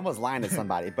 but someone's lying to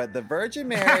somebody. But the Virgin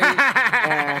Mary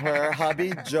and her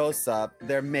hubby Joseph,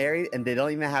 they're married and they don't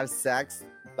even have sex.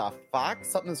 The fuck?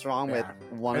 Something's wrong with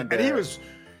Yeah. one of And their...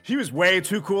 he was way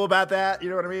too cool about that. You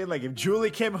know what I mean? Like if Julie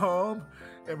came home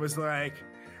and was like,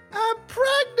 I'm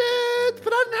pregnant,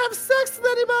 but I didn't have sex with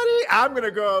anybody, I'm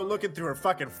gonna go looking through her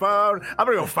fucking phone. I'm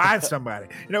gonna go find somebody.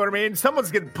 You know what I mean?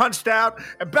 Someone's getting punched out.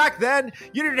 And back then,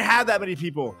 you didn't have that many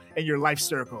people in your life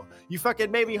circle. You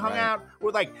fucking maybe hung Right. out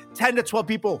with like 10 to 12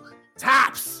 people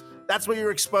tops. That's what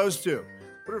you're exposed to.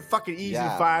 What are fucking easy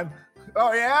Yeah. to find?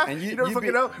 Oh yeah? And You don't you'd fucking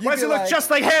be- know? you'd Why does be it look like-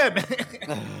 just like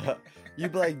him?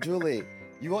 You'd be like, Julie,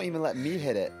 you won't even let me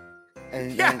hit it,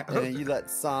 and Yeah. and then you let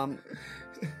some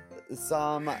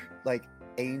like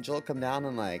angel come down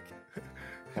and like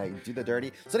do the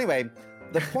dirty. So anyway,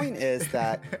 the point is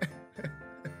that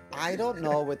I don't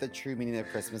know what the true meaning of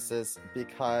Christmas is,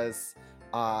 because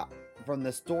from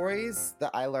the stories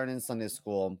that I learned in Sunday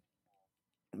school,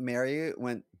 Mary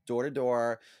went door to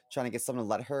door trying to get someone to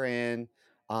let her in.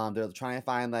 They're trying to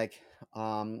find like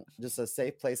just a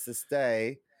safe place to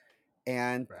stay.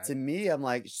 And Right. to me, I'm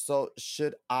like, so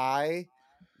should I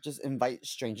just invite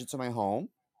strangers to my home?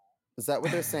 Is that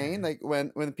what they're saying? Like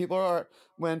when people are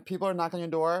knocking on your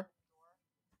door,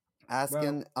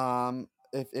 asking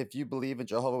if you believe in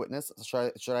Jehovah's Witness,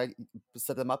 should I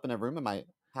set them up in a room in my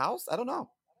house? I don't know.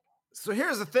 So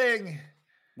here's the thing.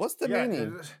 What's the Yeah,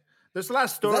 meaning? there's a lot of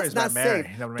 'Cause stories that's about not Mary.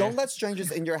 safe. You know what I Don't mean? let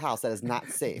strangers in your house. That is not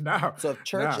safe. No. So if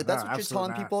church, No, if that's no, what you're absolutely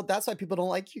telling not. people, that's why people don't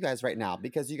like you guys right now,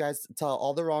 because you guys tell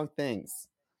all the wrong things.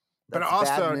 But That's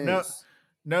also bad note, news.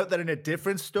 note that in a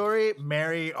different story,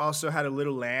 Mary also had a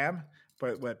little lamb.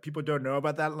 But what people don't know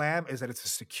about that lamb is that it's a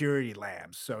security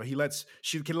lamb. So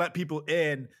she can let people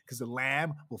in because the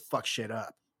lamb will fuck shit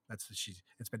up. That's what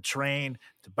it's been trained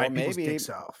to bite Well, people's maybe- dicks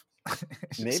off.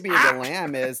 Maybe the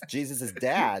lamb is Jesus'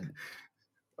 dad.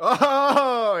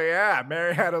 Oh, yeah.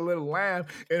 Mary had a little lamb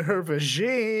in her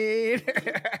vagine.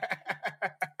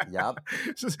 Yep.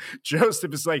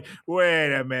 Joseph is like,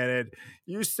 wait a minute.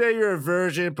 You say you're a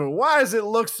virgin, but why does it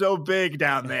look so big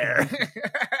down there?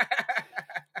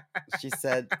 She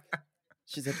said,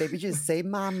 baby, just say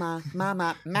mama,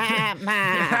 mama,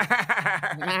 mama.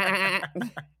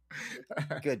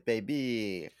 Good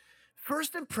baby.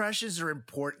 First impressions are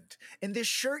important, and this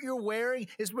shirt you're wearing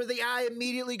is where the eye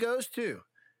immediately goes to.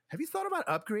 Have you thought about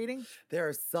upgrading? There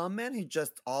are some men who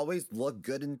just always look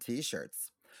good in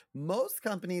t-shirts. Most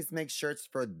companies make shirts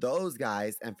for those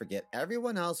guys and forget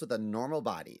everyone else with a normal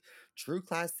body. True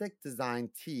Classic designed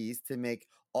tees to make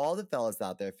all the fellas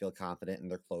out there feel confident in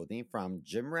their clothing, from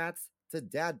gym rats to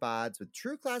dad bods. With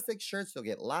True Classic shirts, you'll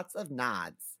get lots of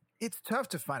nods. It's tough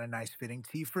to find a nice fitting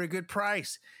tee for a good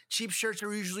price. Cheap shirts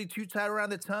are usually too tight around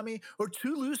the tummy or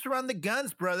too loose around the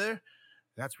guns, brother.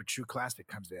 That's where True Classic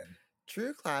comes in.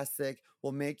 True Classic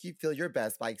will make you feel your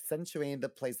best by accentuating the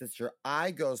places your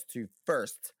eye goes to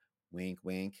first. Wink,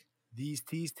 wink. These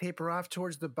tees taper off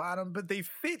towards the bottom, but they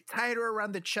fit tighter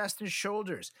around the chest and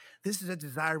shoulders. This is a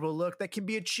desirable look that can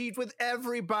be achieved with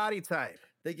every body type.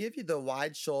 They give you the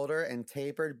wide shoulder and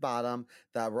tapered bottom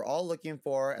that we're all looking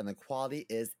for, and the quality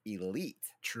is elite.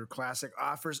 True Classic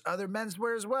offers other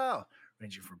menswear as well,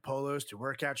 ranging from polos to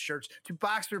workout shirts to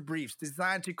boxer briefs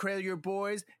designed to cradle your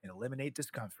boys and eliminate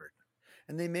discomfort.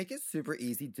 And they make it super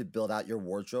easy to build out your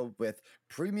wardrobe with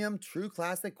premium True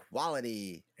Classic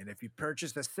quality. And if you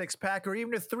purchase a 6-pack or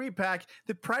even a 3-pack,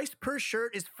 the price per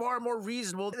shirt is far more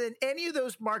reasonable than any of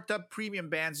those marked up premium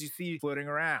bands you see floating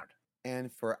around.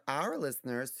 And for our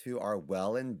listeners who are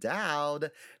well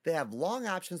endowed, they have long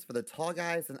options for the tall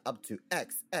guys and up to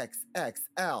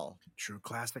XXXL. True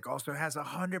Classic also has a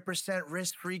 100%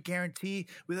 risk-free guarantee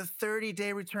with a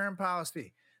 30-day return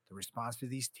policy. The response to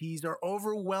these tees are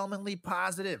overwhelmingly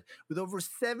positive, with over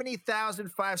 70,000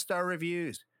 5-star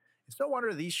reviews. It's no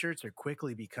wonder these shirts are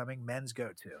quickly becoming men's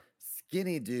go-to.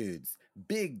 Skinny dudes,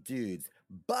 big dudes,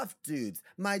 buff dudes,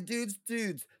 my dudes,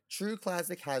 True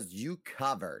Classic has you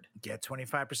covered. Get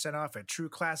 25% off at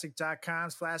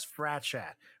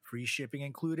trueclassic.com/fratchat. Free shipping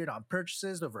included on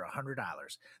purchases over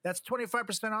 $100. That's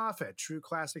 25% off at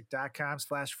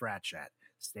trueclassic.com/fratchat.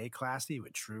 Stay classy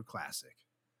with True Classic.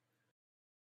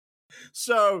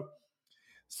 So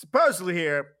supposedly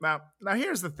here, now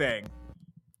here's the thing.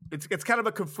 It's kind of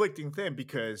a conflicting thing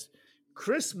because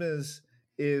Christmas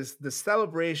is the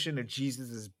celebration of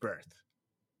Jesus' birth.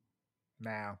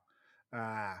 Now,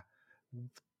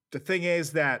 the thing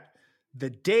is that the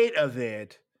date of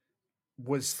it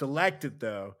was selected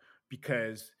though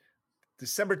because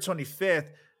December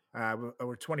 25th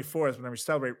or 24th, whenever we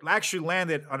celebrate, actually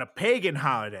landed on a pagan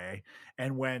holiday,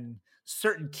 and when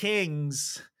certain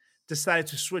kings decided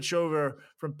to switch over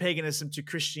from paganism to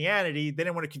Christianity, they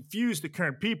didn't want to confuse the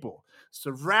current people.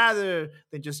 So rather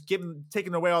than just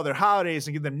taking away all their holidays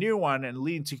and give them a new one and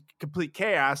leading to complete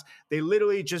chaos, they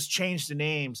literally just changed the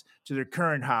names to their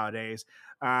current holidays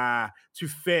to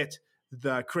fit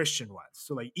the Christian ones.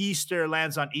 So like Easter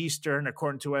lands on Easter, and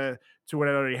according to what it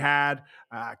already had.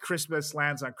 Christmas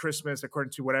lands on Christmas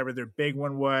according to whatever their big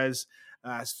one was.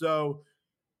 So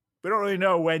we don't really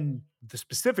know when the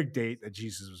specific date that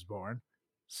Jesus was born.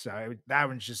 So that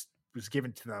one just was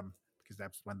given to them because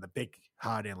that's when the big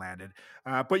holiday landed.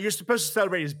 But you're supposed to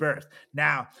celebrate his birth.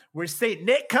 Now, where St.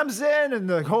 Nick comes in and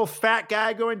the whole fat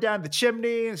guy going down the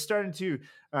chimney and starting to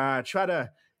try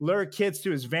to lure kids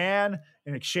to his van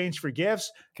in exchange for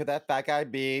gifts. Could that fat guy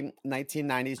be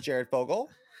 1990s Jared Fogle?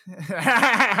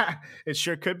 It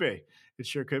sure could be. It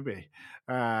sure could be.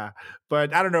 But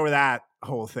I don't know where that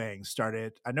whole thing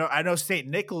started. I know St.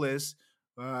 Nicholas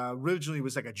originally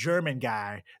was like a German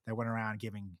guy that went around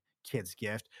giving kids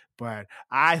gifts, but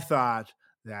I thought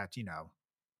that,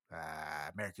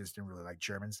 Americans didn't really like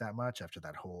Germans that much after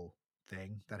that whole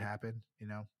thing that happened,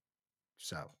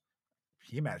 so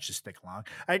he managed to stick along.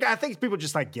 I think people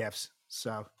just like gifts.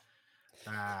 So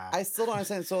I still don't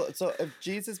understand. So if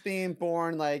Jesus being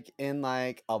born like in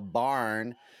like a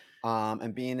barn,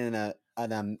 and being in a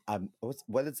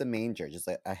what is a manger? Just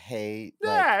like a hay,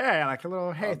 like a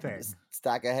little hay thing,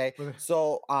 stack of hay.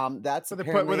 So that's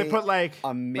where they put like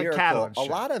a miracle. Like cattle and a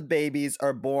shit. lot of babies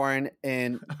are born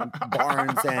in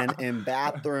barns and in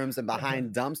bathrooms and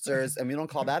behind dumpsters, and we don't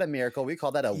call that a miracle. We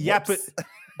call that a whoops.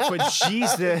 but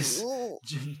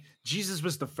Jesus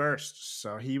was the first,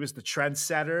 so he was the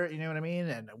trendsetter. You know what I mean?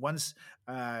 And once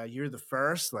you're the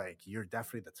first, like you're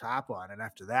definitely the top one, and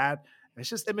after that, it's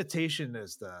just imitation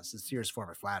is the sincerest form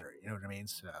of flattery. You know what I mean?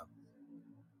 So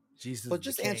Jesus. But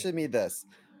just answer me this: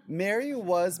 Mary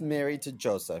was married to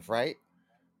Joseph, right?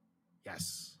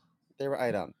 Yes. favorite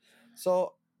item.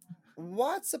 So,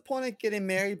 what's the point of getting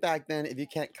married back then if you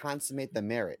can't consummate the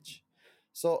marriage?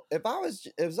 So if I was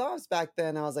back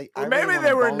then, I was like, Or I really maybe wanna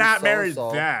they were bone not married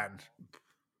so-so. then.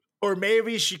 Or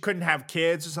maybe she couldn't have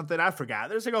kids or something. I forgot.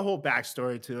 There's like a whole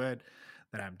backstory to it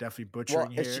that I'm definitely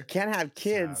butchering Well, if she here. can't have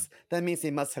kids, that means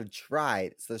they must have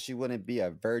tried, so she wouldn't be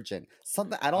a virgin.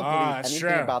 Something I don't believe that's anything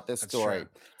true. about this That's story. true.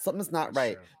 Something's not That's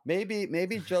right. true.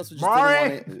 Maybe Joseph just Maury?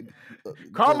 didn't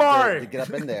want Come, Maury. to get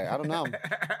up in there. I don't know.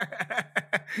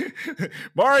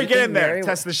 Maury, you get think in there. Mary-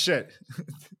 Test the shit.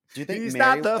 Do you think He's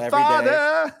Mary not the every day?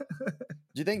 father.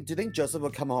 Do you think Joseph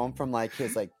would come home from like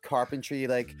his like carpentry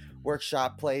like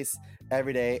workshop place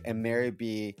every day, and Mary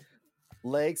be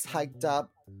legs hiked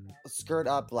up, skirt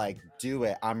up, like do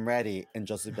it, I'm ready, and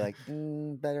Joseph be like,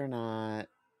 better not.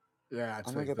 Yeah, it's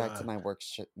I'm gonna like go back to my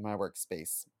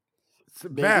workspace.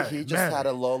 Maybe Mary, he just had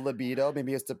Mary. a low libido.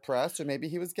 Maybe he was depressed, or maybe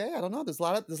he was gay. I don't know. There's a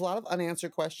lot of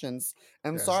unanswered questions.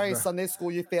 I'm Yes, sorry, the- Sunday school,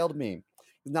 you failed me.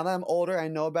 Now that I'm older, I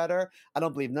know better. I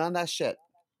don't believe none of that shit.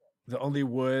 The only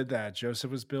wood that Joseph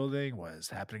was building was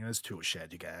happening in his tool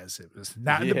shed, you guys. It was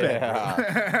not in the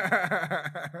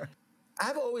bedroom.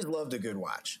 I've always loved a good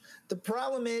watch. The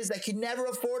problem is I could never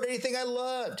afford anything I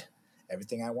loved.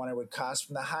 Everything I wanted would cost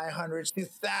from the high hundreds to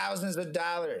thousands of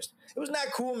dollars. It was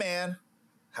not cool, man.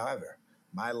 However,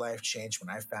 my life changed when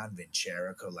I found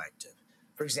Vincero Collective.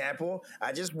 For example,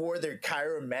 I just wore their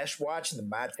Cairo mesh watch in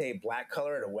the mate black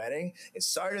color at a wedding. It's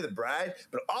sorry to the bride,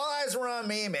 but all eyes were on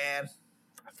me, man.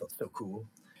 I felt so cool.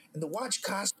 And the watch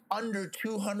cost under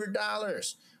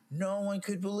 $200. No one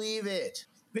could believe it.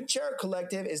 Vincero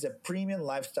Collective is a premium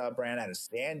lifestyle brand out of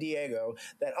San Diego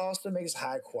that also makes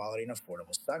high quality and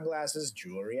affordable sunglasses,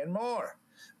 jewelry, and more.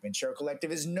 Vincero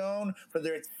Collective is known for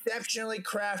their exceptionally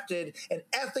crafted and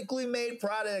ethically made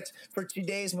products for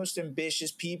today's most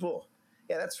ambitious people.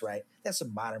 Yeah, that's right. That's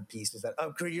some modern pieces that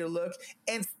upgrade your look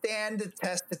and stand the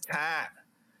test of time.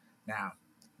 Now,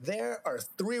 there are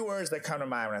 3 words that come to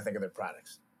mind when I think of their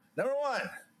products. Number 1,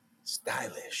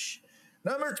 stylish.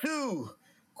 Number 2,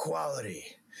 quality.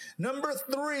 Number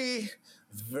 3,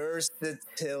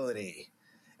 versatility.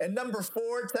 And number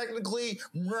 4, technically,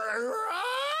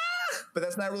 but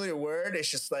that's not really a word. It's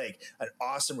just like an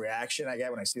awesome reaction I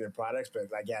get when I see their products. But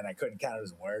again, I couldn't count it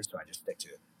as words, so I just stick to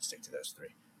those 3.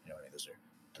 You know what I mean? Those are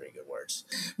 3 good words.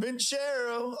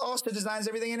 Vincero also designs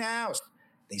everything in-house.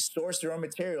 They source their own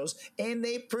materials, and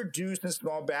they produce in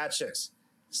small batches.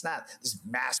 It's not this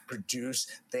mass-produced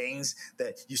things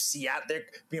that you see out there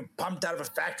being pumped out of a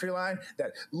factory line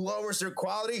that lowers their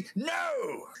quality.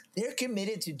 No! They're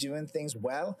committed to doing things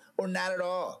well or not at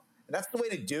all. And that's the way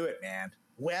to do it, man.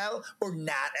 Well or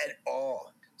not at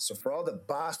all. So for all the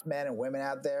boss men and women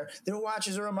out there, their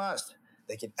watches are a must.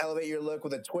 They can elevate your look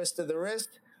with a twist of the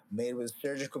wrist, made with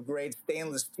surgical-grade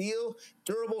stainless steel,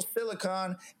 durable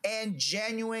silicone, and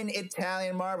genuine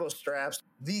Italian marble straps.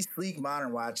 These sleek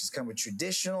modern watches come with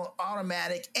traditional,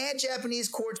 automatic, and Japanese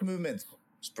quartz movements.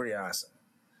 It's pretty awesome.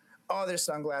 All their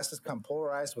sunglasses come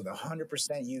polarized with 100%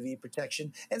 UV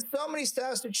protection and so many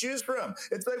styles to choose from.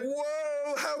 It's like,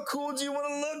 whoa, how cool do you want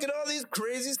to look at all these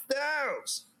crazy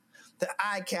styles? The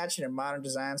eye-catching and modern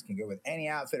designs can go with any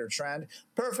outfit or trend,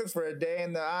 perfect for a day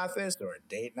in the office or a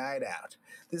date night out.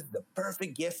 This is the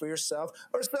perfect gift for yourself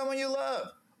or someone you love.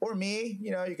 Or me,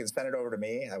 you can send it over to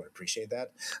me. I would appreciate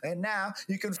that. And now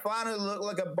you can finally look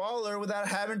like a baller without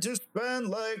having to spend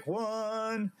like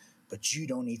one. But you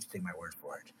don't need to take my word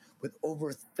for it. With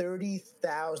over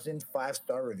 30,000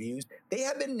 5-star reviews, they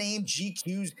have been named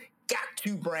GQ's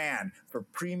got-to brand for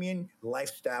premium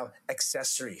lifestyle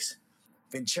accessories.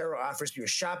 Vincero offers you a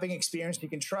shopping experience you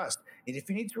can trust. And if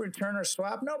you need to return or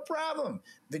swap, no problem.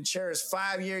 Vincero's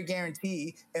 5-year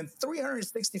guarantee and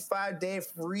 365-day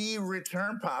free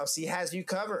return policy has you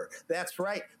covered. That's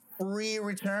right, free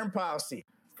return policy.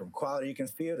 From quality you can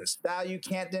feel to style you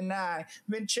can't deny,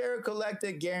 Vincero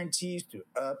Collective guarantees to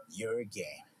up your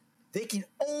game. They can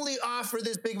only offer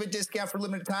this big of a discount for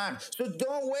limited time. So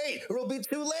don't wait or it'll be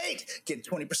too late. Get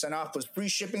 20% off plus free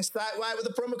shipping site-wide with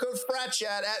the promo code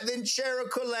FRATCHAT at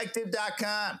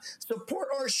VinceroCollective.com. Support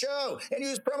our show and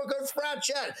use promo code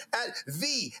FRATCHAT at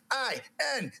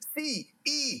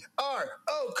VINCERO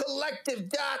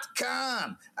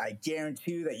Collective.com. I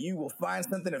guarantee that you will find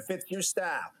something that fits your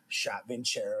style. Shop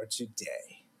Vincero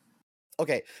today.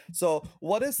 Okay, so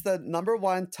what is the number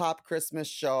 1 top Christmas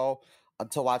show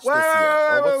to watch this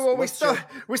year? Wait,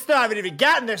 we still haven't even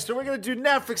gotten there, so we're gonna do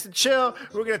Netflix and chill.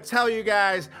 We're gonna tell you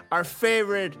guys our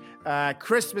favorite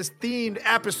Christmas themed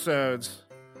episodes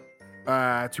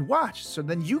to watch. So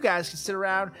then you guys can sit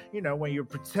around, when you're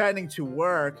pretending to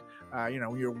work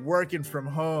when you're working from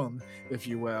home, if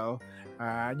you will,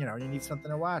 you need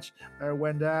something to watch. Or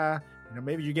when,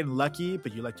 maybe you're getting lucky,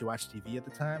 but you like to watch TV at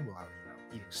the time while,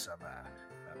 eating some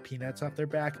peanuts off their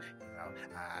back.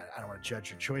 I don't want to judge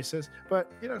your choices,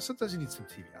 but sometimes you need some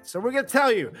TV on. So we're gonna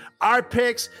tell you our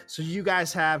picks, so you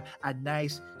guys have a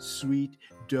nice, sweet,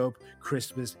 dope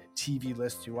Christmas TV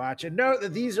list to watch. And note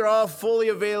that these are all fully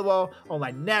available on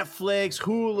like Netflix,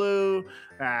 Hulu,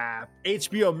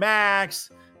 HBO Max,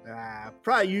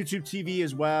 probably YouTube TV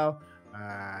as well.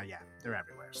 They're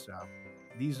everywhere. So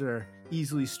these are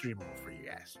easily streamable for you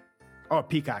guys. Oh,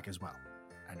 Peacock as well.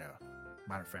 I know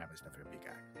Modern Family's definitely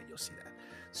Peacock, and you'll see that.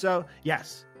 So,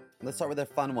 yes. Let's start with a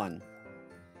fun one.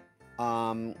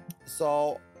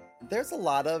 So there's a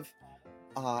lot of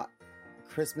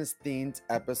Christmas themed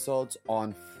episodes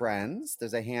on Friends.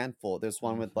 There's a handful. There's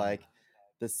one with like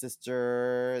the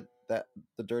sister, the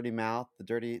dirty mouth, the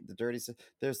dirty.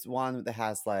 There's one that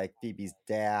has like Phoebe's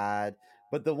dad,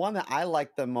 but the one that I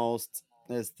like the most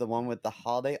is the one with the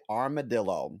holiday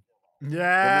armadillo.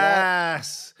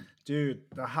 Yes, dude,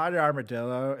 the holiday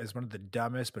armadillo is one of the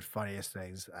dumbest but funniest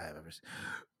things I have ever seen.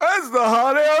 That's the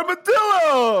holiday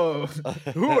armadillo.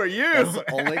 Who are you? That's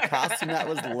the only costume that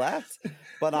was left.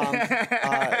 But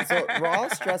so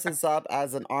Ross dresses up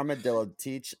as an armadillo to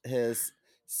teach his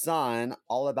son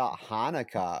all about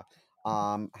Hanukkah.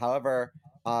 However,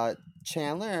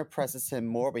 Chandler impresses him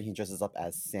more when he dresses up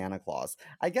as Santa Claus.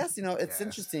 I guess it's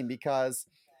interesting because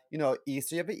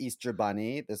Easter, you have an Easter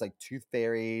bunny. There's like tooth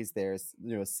fairies. There's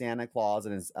Santa Claus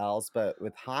and his elves. But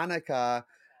with Hanukkah,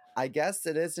 I guess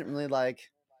it isn't really like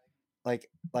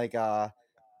a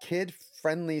kid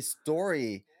friendly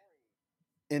story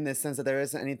in the sense that there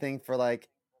isn't anything for like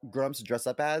grown-ups to dress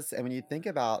up as. And when you think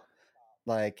about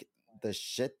like the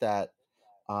shit that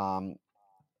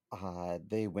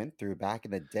they went through back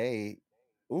in the day,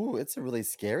 ooh, it's a really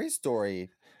scary story.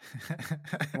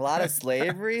 A lot of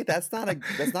slavery. That's not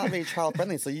very child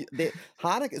friendly. So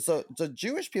Hanukkah. So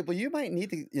Jewish people, you might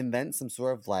need to invent some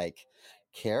sort of like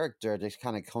character to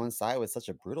kind of coincide with such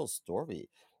a brutal story.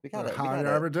 We gotta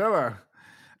armadillo.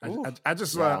 I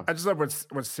just love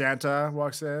when Santa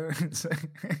walks in.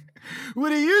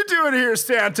 What are you doing here,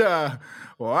 Santa?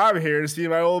 Well, I'm here to see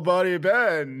my old buddy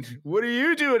Ben. What are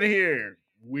you doing here,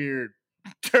 weird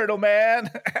turtle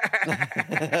man?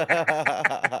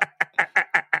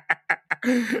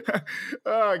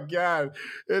 Oh God,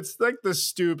 it's like the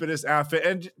stupidest outfit,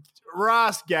 and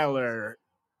Ross Geller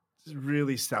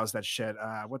really sells that shit.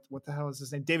 What the hell is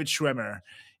his name? David Schwimmer.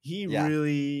 He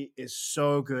really is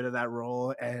so good at that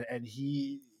role, and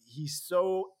he's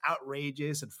so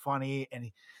outrageous and funny,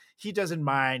 and he doesn't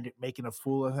mind making a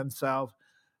fool of himself.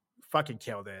 Fucking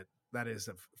killed it. That is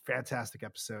a fantastic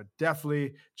episode.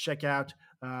 Definitely check out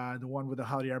the one with the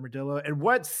holiday armadillo. And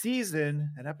what season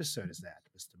and episode is that,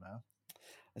 Mr. Mo?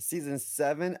 Season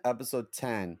 7, episode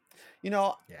 10.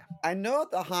 I know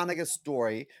the Hanukkah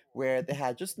story where they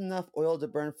had just enough oil to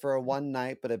burn for one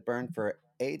night, but it burned for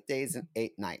 8 days and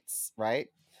 8 nights, right?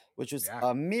 Which was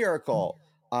a miracle.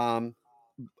 And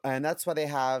that's why they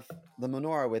have the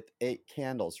menorah with 8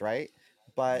 candles, right?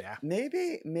 But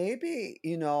maybe,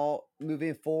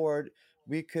 moving forward,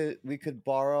 we could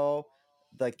borrow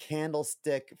the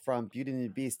candlestick from Beauty and the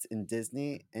Beast in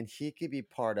Disney, and he could be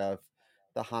part of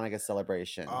the Hanukkah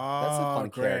celebration. That's a fun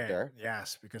character.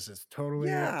 Yes, because it's totally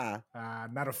not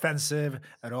offensive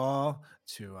at all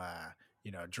to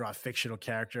draw a fictional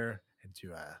character into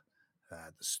the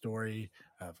story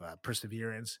of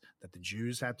perseverance that the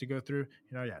Jews had to go through.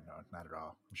 No, not at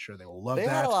all. I'm sure they will love that. They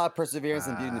had a lot of perseverance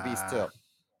in Beauty and the Beast too.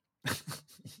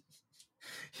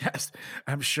 Yes,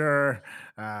 I'm sure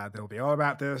they'll be all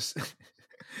about this.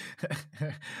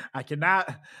 I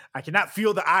cannot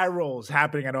feel the eye rolls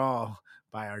happening at all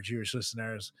by our Jewish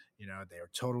listeners. They are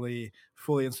totally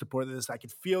fully in support of this. I can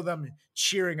feel them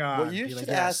cheering on. Well, you should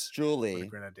ask Julie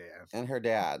and her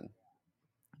dad.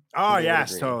 Oh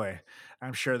yes, totally.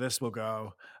 I'm sure this will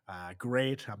go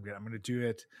great. I'm gonna do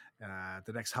it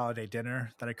the next holiday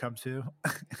dinner that I come to.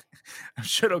 I'm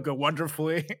sure it'll go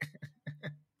wonderfully.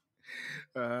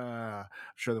 I'm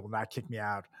sure they will not kick me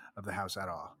out of the house at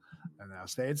all. And they'll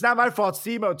say, "It's not my fault,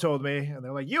 Simo told me." And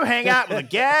they're like, "You hang out with a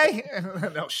gay?"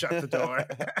 And they'll shut the door.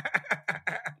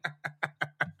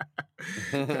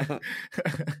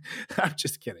 I'm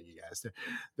just kidding, you guys.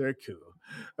 They're cool.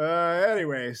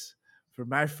 Anyways, for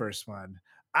my first one,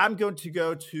 I'm going to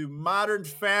go to Modern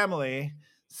Family,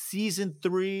 Season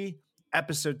 3,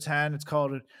 Episode 10. It's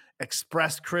called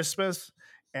Express Christmas.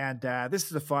 And this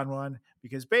is a fun one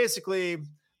because basically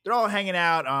they're all hanging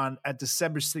out at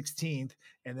December 16th,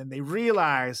 and then they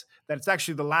realize that it's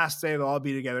actually the last day they'll all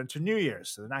be together until New Year's.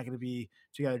 So they're not going to be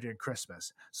together during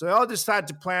Christmas. So they all decide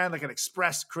to plan like an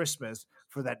express Christmas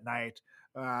for that night,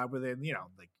 where they,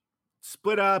 like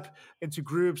split up into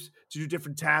groups to do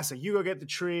different tasks. Like you go get the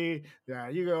tree,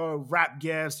 you go wrap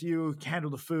gifts, you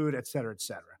handle the food, et cetera, et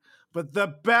cetera. But the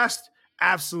best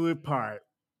absolute part,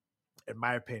 in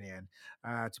my opinion,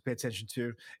 to pay attention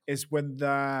to is when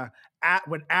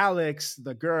when Alex,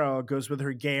 the girl, goes with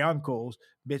her gay uncles,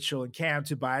 Mitchell and Cam,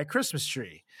 to buy a Christmas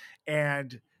tree.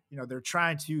 And they're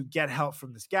trying to get help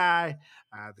from this guy,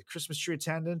 the Christmas tree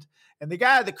attendant. And the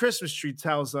guy at the Christmas tree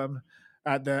tells them,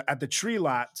 at the tree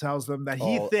lot, tells them that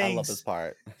he thinks, I love this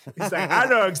part. he's like, I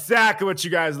know exactly what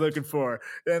you guys are looking for.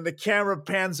 And the camera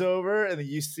pans over, and then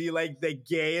you see like the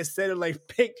gayest set of like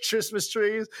pink Christmas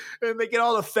trees, and they get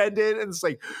all offended. And it's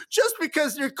like, just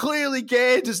because you're clearly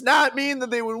gay does not mean that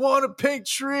they would want a pink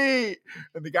tree.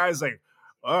 And the guy's like,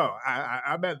 oh,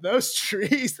 I meant those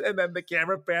trees. And then the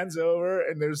camera pans over,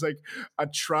 and there's like a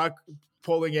truck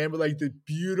pulling in with like the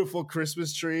beautiful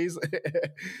Christmas trees.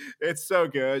 It's so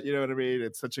good. You know what I mean?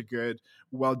 It's such a good,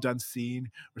 well done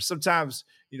scene where sometimes,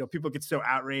 people get so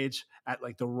outraged at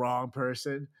like the wrong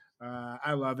person.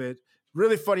 I love it.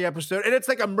 Really funny episode. And it's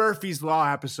like a Murphy's Law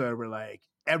episode where like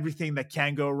everything that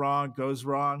can go wrong goes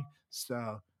wrong.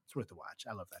 So it's worth the watch.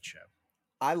 I love that show.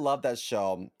 I love that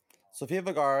show. Sofia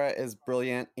Vergara is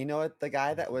brilliant. You know what? The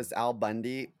guy that was Al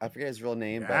Bundy, I forget his real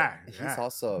name, but he's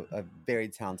also a very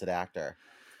talented actor.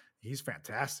 He's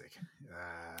fantastic.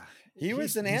 He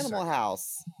was in Animal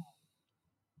House.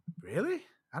 Really?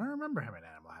 I don't remember him in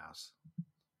Animal House.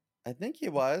 I think he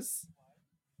was.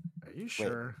 Are you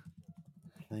sure?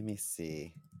 Wait, let me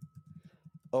see.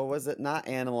 Oh, was it not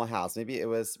Animal House? Maybe it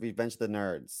was Revenge of the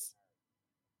Nerds.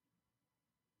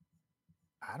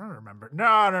 I don't remember.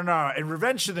 No. In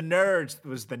Revenge of the Nerds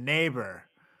was the neighbor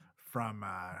from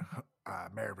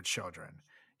Married with Children.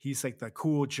 He's like the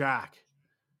cool jock.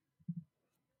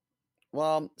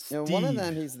 Well, one of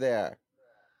them, he's there.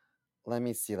 Let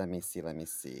me see. I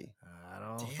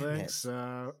don't think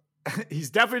so. He's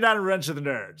definitely not in Revenge of the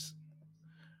Nerds.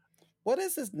 What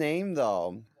is his name,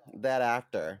 though? That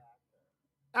actor.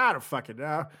 I don't fucking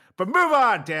know. But move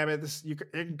on, damn it. You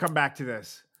can come back to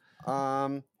this.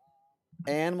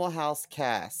 Animal House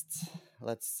cast.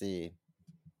 Let's see.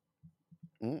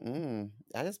 I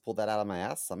just pulled that out of my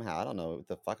ass somehow. I don't know what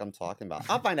the fuck I'm talking about.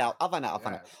 I'll find out.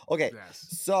 Okay. Yes.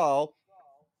 So,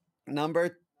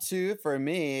 number 2 for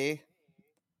me,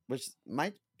 which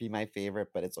might be my favorite,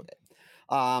 but it's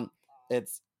okay.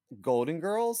 It's Golden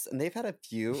Girls, and they've had a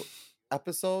few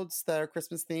episodes that are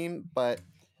Christmas themed, but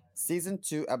season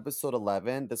 2, episode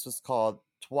 11, this was called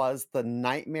 "'Twas the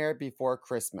Nightmare Before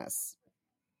Christmas."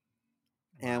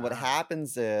 And what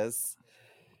happens is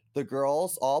the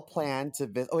girls all plan to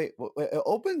visit. Oh, wait, it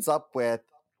opens up with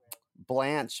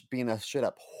Blanche being a straight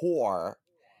up whore.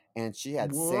 And she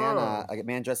had Santa, a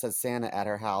man dressed as Santa at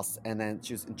her house. And then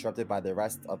she was interrupted by the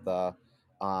rest of the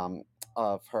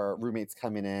of her roommates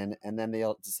coming in. And then they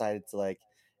all decided to like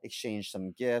exchange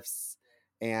some gifts.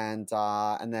 And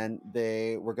then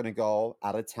they were going to go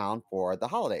out of town for the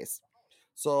holidays.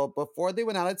 So before they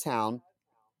went out of town,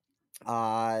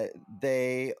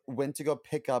 they went to go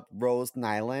pick up Rose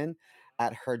Nyland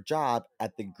at her job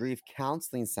at the Grief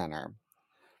Counseling Center.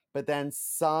 But then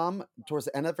towards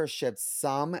the end of her shift,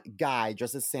 some guy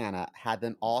dressed as Santa had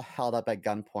them all held up at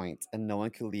gunpoint and no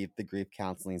one could leave the Grief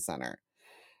Counseling Center.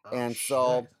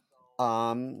 So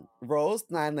Rose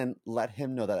Nyland let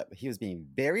him know that he was being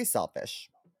very selfish.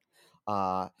 You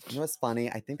know what's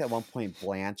funny? I think at one point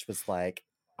Blanche was like,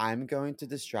 I'm going to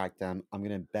distract them. I'm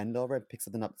going to bend over and pick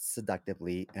something up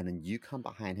seductively, and then you come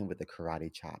behind him with a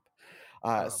karate chop.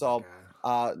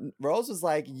 Rose was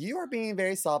like, you are being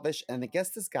very selfish. And I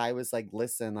guess this guy was like,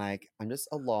 listen, like, I'm just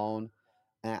alone.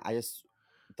 And I just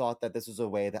thought that this was a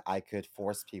way that I could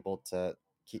force people to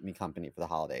keep me company for the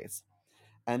holidays.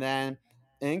 And then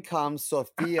in comes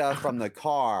Sophia from the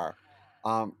car.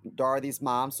 Dorothy's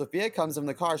mom. Sophia comes in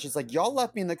the car. She's like, y'all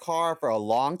left me in the car for a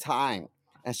long time.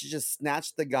 And she just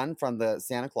snatched the gun from the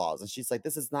Santa Claus. And she's like,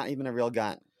 this is not even a real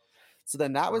gun. So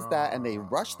then that was that. And they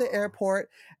rush to the airport.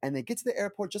 And they get to the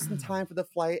airport just in time for the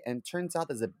flight. And it turns out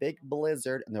there's a big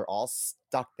blizzard. And they're all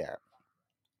stuck there.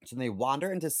 So they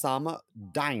wander into some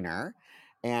diner.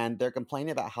 And they're complaining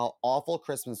about how awful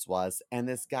Christmas was. And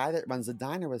this guy that runs the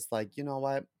diner was like, you know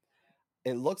what?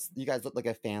 You guys look like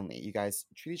a family. You guys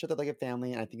treat each other like a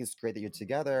family. And I think it's great that you're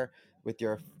together with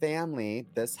your family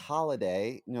this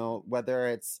holiday, whether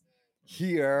it's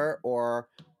here or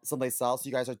someplace else,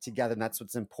 you guys are together. And that's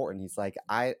what's important. He's like,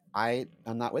 I'm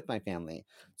not with my family.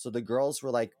 So the girls were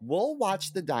like, we'll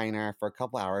watch the diner for a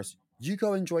couple hours. You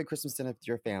go enjoy Christmas dinner with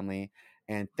your family.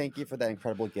 and thank you for that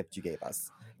incredible gift you gave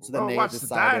us. So then Oh, they watch the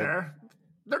decided. diner.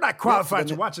 They're not qualified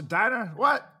to then- watch a diner.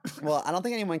 What? Well, I don't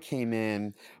think anyone came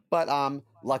in, but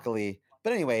luckily.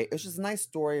 But anyway, it was just a nice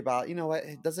story about, you know what,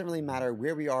 it doesn't really matter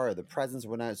where we are or the presence or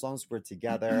whatnot, as long as we're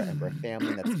together and we're family,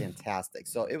 and that's fantastic.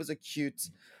 So it was a cute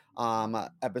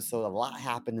episode. A lot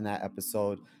happened in that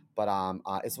episode, but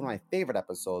it's one of my favorite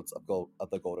episodes of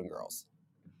the Golden Girls.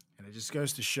 And it just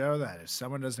goes to show that if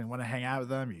someone doesn't want to hang out with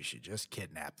them, you should just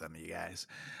kidnap them, you guys.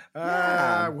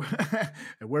 Yeah.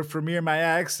 It worked for me and my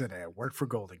ex, and it worked for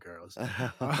Golden Girls.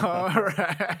 All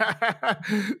right.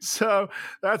 So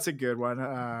that's a good one.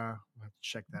 Let's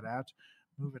check that out.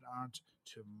 Moving on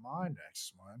to my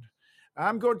next one.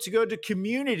 I'm going to go to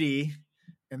Community.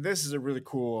 And this is a really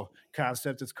cool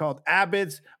concept. It's called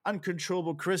Abbott's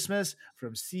Uncontrollable Christmas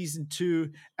from season 2,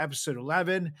 episode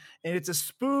 11. And it's a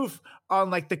spoof on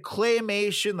like the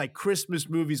claymation, like Christmas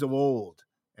movies of old.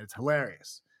 And it's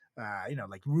hilarious.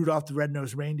 Like Rudolph the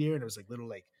Red-Nosed Reindeer. And it was like little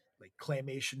like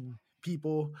claymation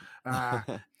people.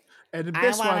 And in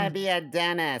this I want to one, be a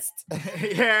dentist.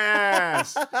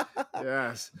 yes.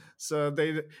 Yes. So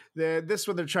this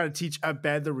one they're trying to teach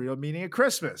Abed the real meaning of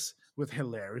Christmas with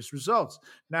hilarious results.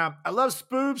 Now, I love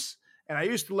spoofs, and I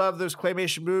used to love those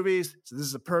claymation movies, so this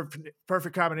is a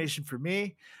perfect combination for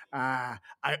me. I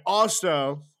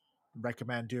also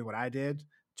recommend doing what I did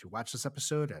to watch this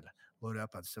episode and load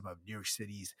up on some of New York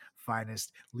City's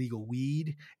finest legal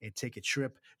weed and take a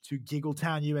trip to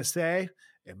Giggletown, USA.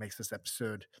 It makes this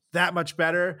episode that much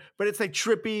better, but it's like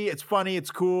trippy, it's funny, it's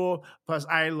cool. Plus,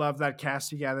 I love that cast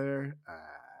together.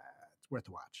 It's worth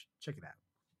a watch. Check it out.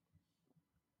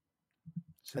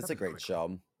 So That's a great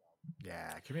show.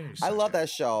 Yeah, Community. I love that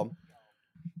show.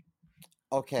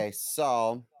 Okay,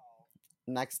 so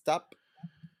next up,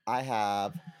 I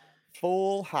have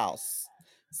Full House,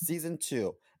 season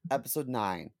 2, episode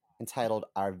 9, entitled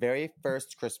Our Very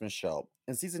First Christmas Show.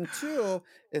 And season 2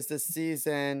 is the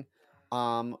season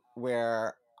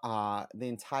where the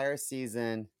entire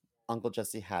season Uncle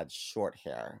Jesse had short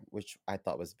hair, which I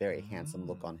thought was very handsome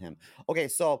look on him. Okay,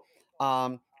 so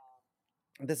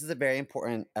this is a very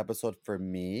important episode for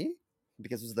me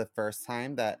because it was the first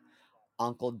time that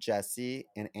Uncle Jesse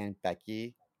and Aunt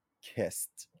Becky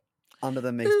kissed under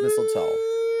the mistletoe.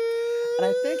 And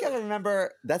I think I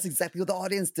remember that's exactly what the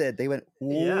audience did. They went,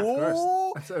 "Ooh." Yeah, of course.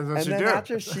 That's And then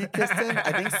after she kissed him,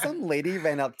 I think some lady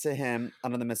ran up to him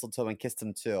under the mistletoe and kissed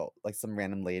him too, like some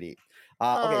random lady.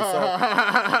 Okay, so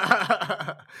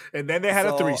and then they had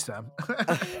a threesome.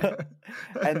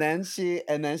 and then she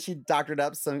doctored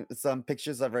up some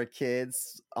pictures of her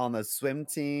kids on the swim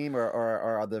team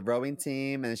or the rowing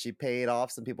team, and she paid off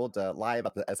some people to lie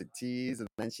about the SATs, and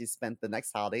then she spent the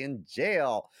next holiday in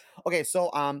jail. Okay, so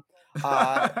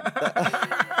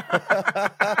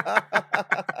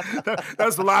that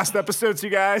was the last episode, you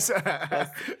guys.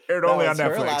 Aired only on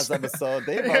Netflix. Her last episode.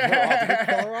 Did they kill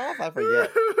her off? I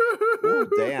forget. Ooh,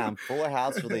 damn. Fuller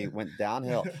House really went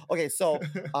downhill. Okay, so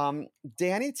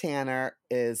Danny Tanner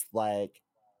is like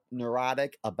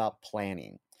neurotic about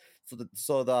planning.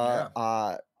 So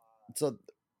the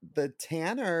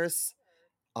Tanners,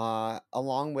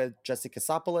 along with Jesse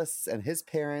Kasopoulos and his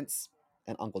parents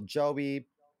and Uncle Joey.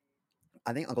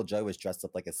 I think Uncle Joey was dressed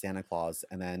up like a Santa Claus,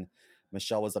 and then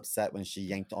Michelle was upset when she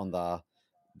yanked on the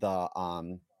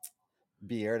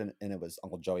beard, and it was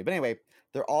Uncle Joey. But anyway,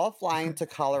 they're all flying to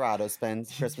Colorado, spend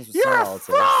Christmas with some relatives.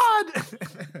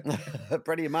 Fraud!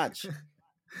 Pretty much.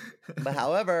 But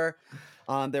however,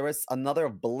 there was another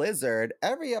blizzard.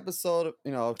 Every episode,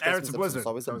 Christmas it's a blizzard. It's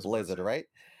always a blizzard, right?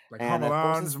 Like And Home it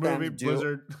Alone's forces them movie, to do-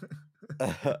 Blizzard.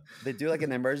 they do like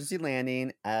an emergency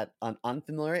landing at an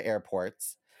unfamiliar airport,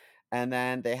 and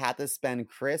then they had to spend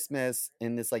Christmas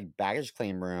in this like baggage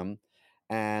claim room,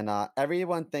 and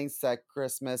everyone thinks that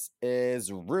Christmas is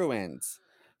ruined.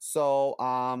 So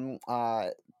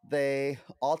they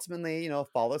ultimately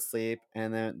fall asleep,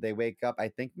 and then they wake up. I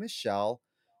think Michelle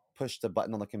pushed a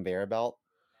button on the conveyor belt,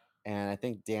 and I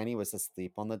think Danny was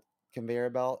asleep on the conveyor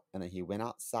belt, and then he went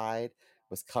outside,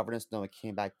 was covered in snow, and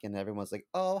came back in, and everyone was like,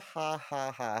 "Oh, ha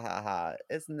ha ha ha ha!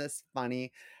 Isn't this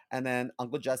funny?" And then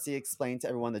Uncle Jesse explained to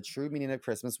everyone the true meaning of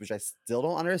Christmas, which I still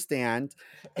don't understand.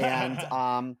 And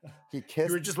he kissed.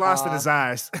 You were just lost in his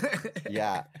eyes.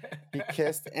 Yeah, he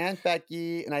kissed Aunt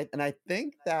Becky, and I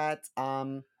think that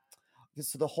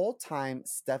so the whole time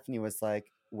Stephanie was like,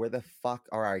 "Where the fuck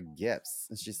are our gifts?"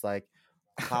 And she's like,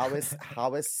 how is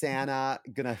Santa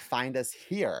gonna find us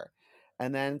here?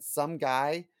 And then some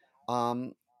guy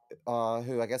who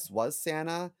I guess was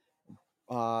Santa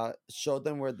showed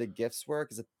them where the gifts were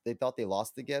because they thought they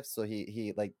lost the gifts. So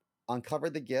he like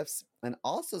uncovered the gifts and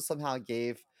also somehow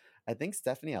gave I think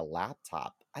Stephanie a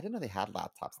laptop. I didn't know they had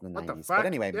laptops in the What the 90s. fuck? But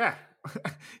anyway, Yeah.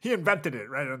 He invented it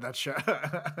right on that show.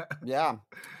 yeah.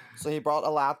 So he brought a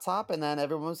laptop and then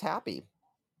everyone was happy.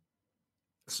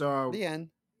 So The end.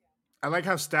 I like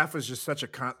how Steph was just such a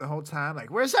cunt the whole time. Like,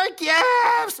 where's our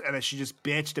gifts? And then she just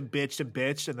bitched and bitched and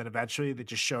bitched. And then eventually they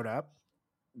just showed up.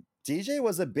 DJ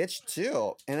was a bitch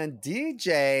too. And then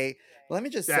DJ, let me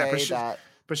just Yeah, say that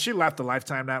but she left the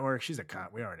Lifetime Network. She's a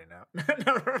cunt. We already know.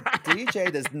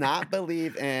 DJ does not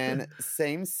believe in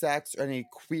same sex or any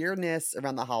queerness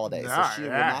around the holidays. So No, she will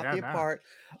yeah, not yeah, be a no. part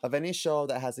of any show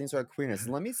that has any sort of queerness.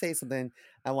 And let me say something.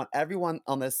 I want everyone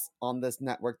on this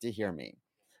network to hear me.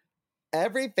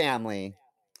 Every family's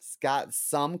got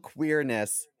some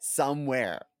queerness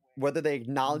somewhere, whether they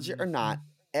acknowledge it or not.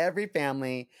 Every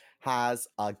family has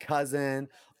a cousin,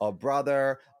 a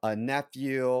brother, a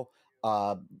nephew,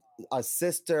 a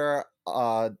sister,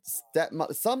 a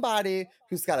stepmother, somebody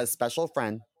who's got a special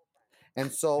friend.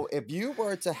 And so, if you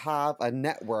were to have a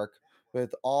network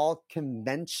with all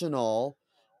conventional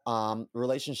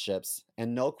relationships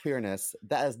and no queerness,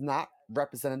 that is not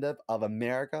representative of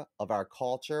America, of our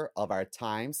culture, of our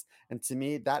times. And to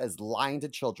me, that is lying to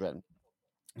children.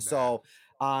 So,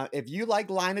 if you like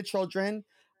lying to children,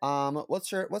 what's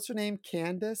her name?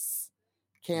 Candace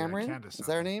Cameron? Candace Is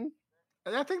that her something. name?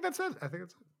 I think that's it.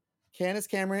 Candace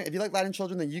Cameron. If you like lying to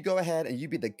children, then you go ahead and you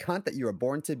be the cunt that you were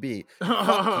born to be.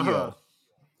 Fuck you.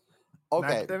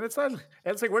 Okay. And it's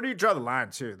like, where do you draw the line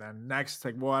too? Then next, it's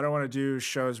like, well, I don't want to do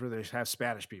shows where they have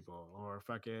Spanish people or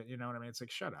fuck it. You know what I mean? It's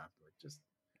like, shut up. Like, just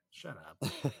shut up.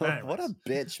 What a Anyways.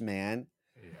 bitch, man.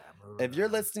 Yeah. If you're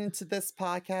listening to this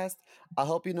podcast, I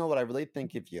hope you know what I really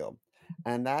think of you.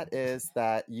 And that is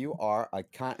that you are a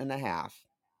cunt and a half.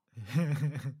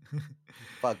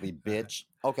 Fugly bitch.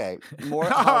 Okay, more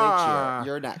holiday cheer.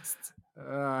 You're next.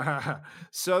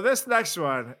 So this next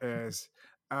one is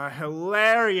a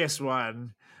hilarious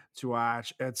one to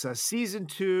watch. It's a season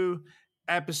 2,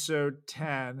 episode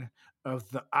 10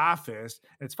 of The Office.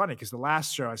 And it's funny because the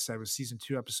last show I said was season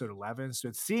 2, episode 11. So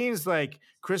it seems like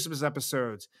Christmas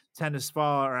episodes tend to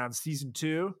fall around season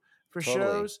 2 for Totally.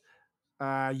 shows.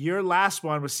 Your last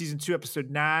one was season 2, episode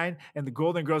 9, and the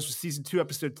Golden Girls was season 2,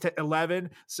 episode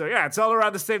 11. So yeah, it's all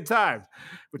around the same time,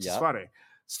 which is funny.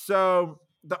 So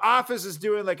The Office is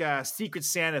doing like a Secret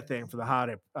Santa thing for the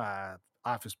holiday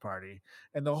office party,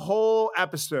 and the whole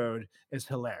episode is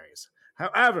hilarious.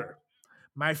 However,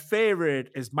 my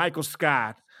favorite is Michael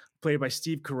Scott, played by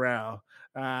Steve Carell,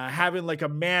 having like a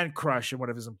man crush on one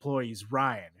of his employees,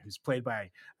 Ryan, who's played by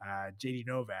JD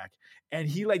Novak. And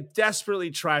he like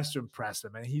desperately tries to impress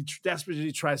him, and he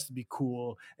desperately tries to be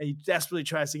cool, and he desperately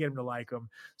tries to get him to like him.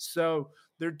 So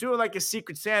they're doing like a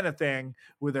Secret Santa thing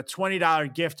with a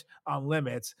 $20 gift on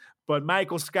limits. But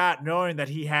Michael Scott, knowing that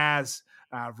he has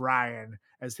Ryan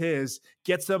as his,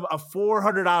 gets him a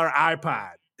 $400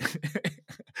 iPod.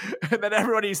 And then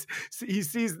everybody he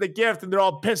sees the gift and they're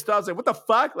all pissed off. It's like, what the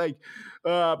fuck? Like,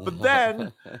 but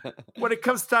then when it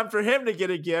comes time for him to get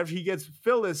a gift,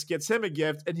 Phyllis gets him a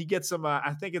gift, and he gets him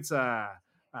I think it's an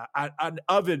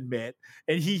oven mitt,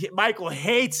 and Michael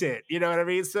hates it. You know what I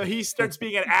mean? So he starts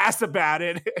being an ass about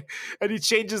it, and he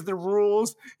changes the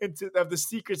rules of the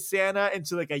Secret Santa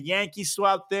into like a Yankee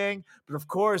swap thing. But of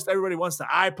course, everybody wants the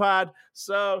iPod,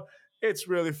 so it's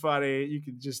really funny. You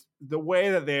can just the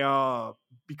way that they all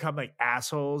become like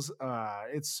assholes.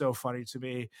 It's so funny to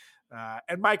me.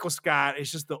 And Michael Scott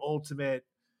is just the ultimate.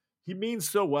 He means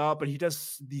so well, but he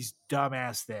does these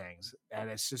dumbass things, and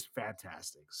it's just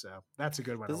fantastic. So that's a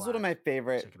good one. This is one of my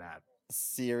favorite Check it out.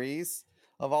 series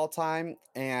of all time,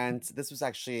 and this was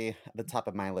actually at the top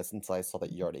of my list until I saw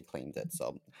that you already claimed it.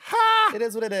 So it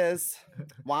is what it is.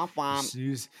 Womp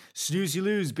womp. Snooze, you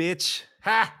lose, bitch.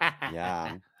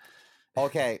 Yeah.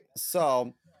 Okay,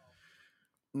 so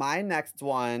my next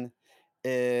one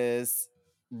is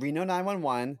Reno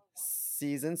 911,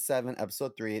 season 7,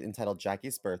 episode 3, entitled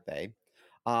Jackie's Birthday.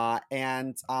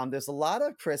 And there's a lot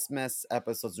of Christmas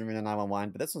episodes in Reno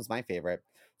 911, but this one's my favorite.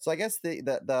 So I guess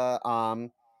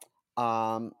the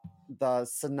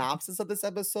synopsis of this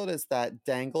episode is that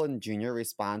Dangle and Junior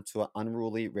respond to an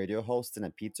unruly radio host in a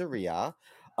pizzeria.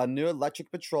 A new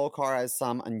electric patrol car has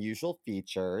some unusual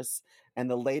features, and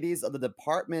the ladies of the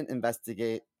department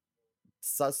investigate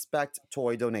suspect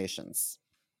toy donations.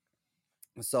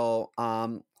 So,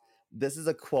 this is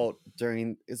a quote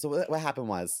during. So what happened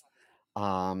was,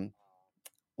 well,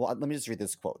 let me just read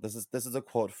this quote. This is a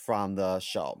quote from the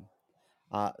show.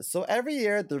 So every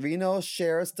year, the Reno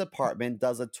Sheriff's Department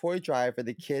does a toy drive for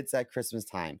the kids at Christmas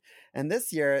time. And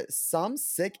this year, some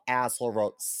sick asshole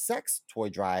wrote sex toy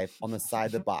drive on the side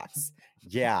of the box.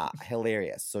 Yeah,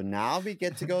 hilarious. So now we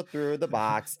get to go through the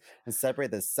box and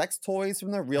separate the sex toys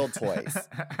from the real toys.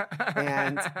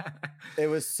 And it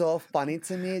was so funny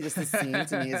to me. Just the scene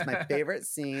to me is my favorite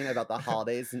scene about the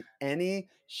holidays in any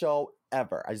show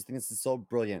ever. I just think this is so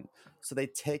brilliant. So they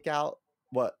take out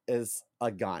what is a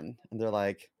gun and they're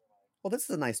like, well, this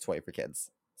is a nice toy for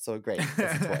kids. So great,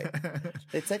 that's a toy.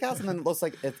 They take out something that looks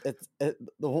like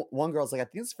one girl's like, I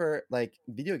think it's for like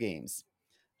video games.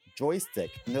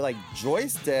 Joystick. And they're like,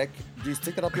 joystick? Do you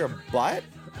stick it up your butt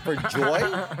for joy?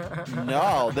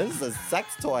 No, this is a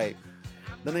sex toy.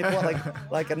 Then they pull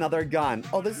out like another gun.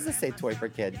 Oh, this is a safe toy for a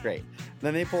kid. Great.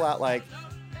 Then they pull out like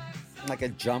a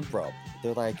jump rope.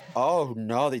 They're like, oh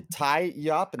no, they tie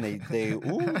you up and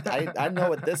I know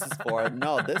what this is for.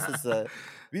 No, this is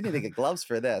we need to get gloves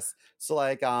for this. So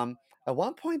like at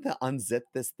one point they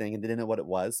unzipped this thing and they didn't know what it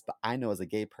was, but I know as a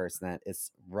gay person that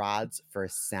it's rods for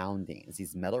sounding. It's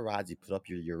these metal rods you put up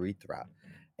your urethra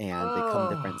and they come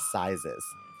in different sizes.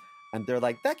 And they're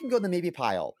like, that can go in the maybe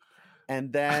pile.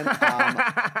 And then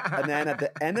at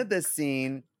the end of the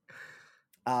scene,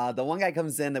 the one guy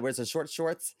comes in that wears the short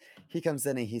shorts. He comes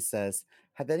in and he says,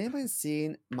 have anyone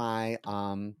seen my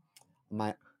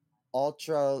my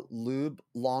ultra lube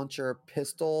launcher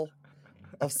pistol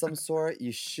of some sort?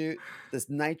 You shoot this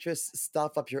nitrous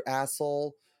stuff up your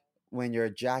asshole when you're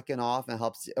jacking off and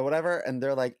helps you or whatever. And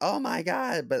they're like, oh my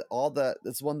God. But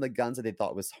it's one of the guns that they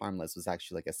thought was harmless was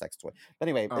actually like a sex toy. But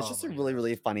anyway, it's just a really,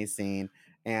 really funny scene.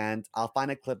 And I'll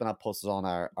find a clip and I'll post it on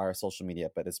our social media,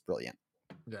 but it's brilliant.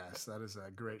 Yes, that is a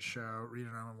great show. Read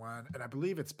it on one, and I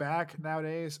believe it's back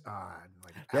nowadays.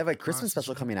 They have a Christmas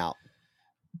special coming out.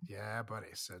 Yeah, buddy.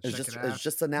 So it's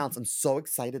just announced. I'm so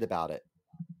excited about it.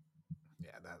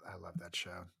 Yeah, I love that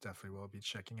show. Definitely will be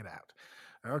checking it out.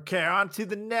 Okay, on to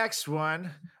the next one.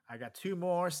 I got two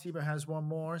more. Steven has one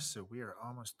more, so we are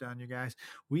almost done, you guys.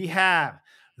 We have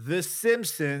The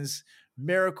Simpsons: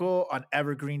 Miracle on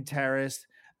Evergreen Terrace.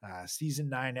 Season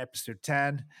 9, episode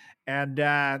 10. And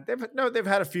they've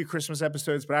had a few Christmas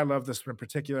episodes, but I love this one in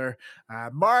particular.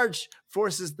 Marge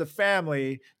forces the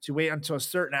family to wait until a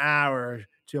certain hour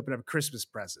to open up Christmas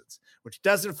presents, which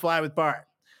doesn't fly with Bart.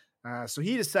 So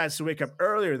he decides to wake up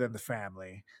earlier than the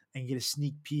family and get a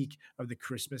sneak peek of the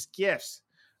Christmas gifts.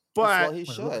 But well, he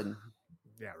should.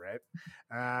 Yeah,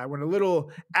 right. When a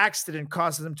little accident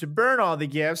causes them to burn all the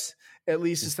gifts, it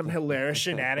leads to some hilarious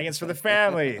shenanigans for the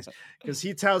families because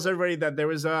he tells everybody that there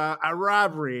was a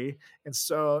robbery. And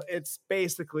so it's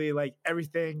basically like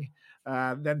everything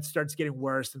then starts getting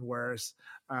worse and worse.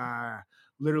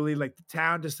 Literally, like the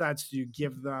town decides to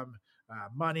give them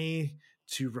money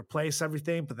to replace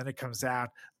everything, but then it comes out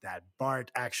that Bart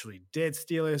actually did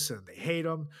steal it, so they hate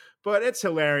him. But it's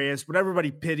hilarious. But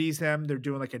everybody pities him. They're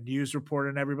doing like a news report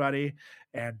on everybody,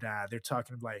 and they're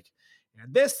talking like,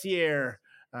 this year,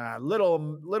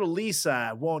 little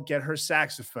Lisa won't get her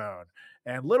saxophone,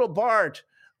 and little Bart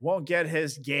won't get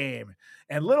his game,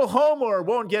 and little Homer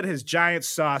won't get his giant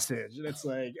sausage. And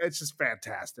it's just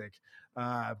fantastic.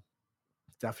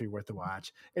 Definitely worth the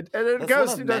watch. It goes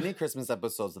one of many Christmas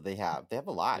episodes that they have. They have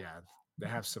a lot. Yeah, they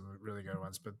have some really good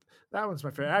ones, but that one's my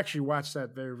favorite. I actually watched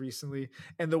that very recently,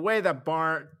 and the way that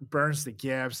Bart burns the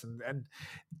gifts, and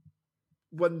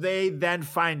when they then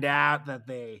find out that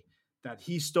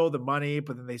he stole the money,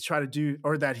 but then they try to do,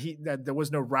 or that there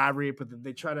was no robbery, but then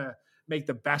they try to make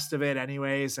the best of it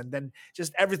anyways, and then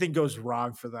just everything goes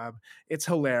wrong for them. It's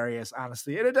hilarious,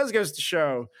 honestly, and it does goes to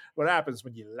show what happens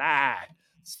when you lie.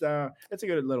 So it's a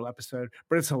good little episode,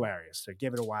 but it's hilarious. So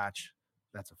give it a watch.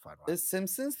 That's a fun one. Is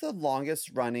Simpsons the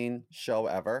longest running show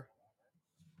ever?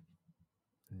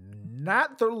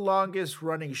 Not the longest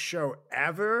running show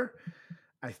ever.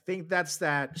 I think that's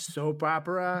that soap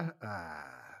opera.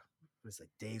 It was like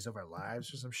Days of Our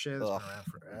Lives or some shit. It's been around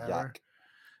forever. Yuck.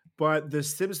 But The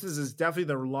Simpsons is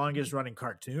definitely the longest running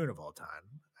cartoon of all time.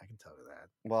 I can tell you that.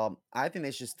 Well, I think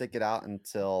they should stick it out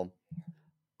until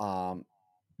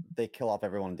they kill off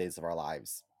everyone in Days of Our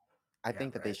Lives. I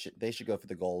think that they should go for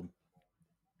the gold.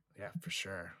 Yeah, for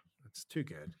sure. It's too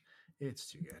good.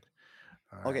 It's too good.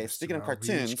 Okay, speaking of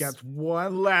cartoons, we got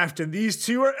one left, and these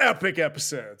two are epic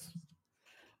episodes.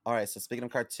 All right, so speaking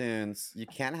of cartoons, you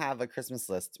can't have a Christmas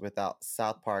list without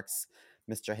South Park's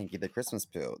Mr. Hanky the Christmas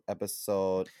Poo,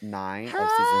 episode 9 of season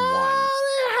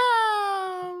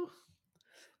 1.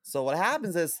 So what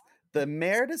happens is the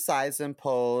mayor decides to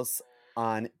impose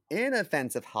an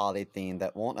inoffensive holiday theme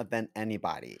that won't offend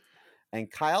anybody. And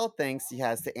Kyle thinks he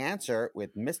has to answer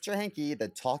with Mr. Hanky, the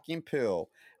talking poo.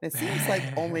 And it seems like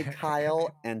only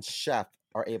Kyle and Chef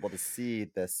are able to see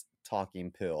this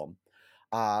talking poo.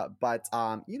 But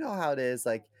you know how it is,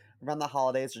 like around the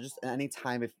holidays or just any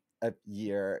time of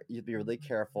year, you have to be really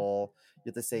careful. You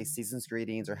have to say season's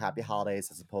greetings or happy holidays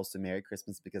as opposed to Merry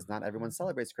Christmas because not everyone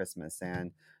celebrates Christmas.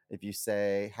 And if you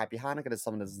say Happy Hanukkah to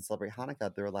someone who doesn't celebrate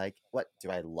Hanukkah, they're like, "What?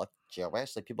 Do I look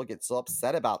Jewish?" Like people get so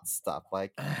upset about stuff.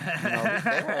 Like, who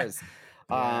cares?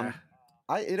 Yeah.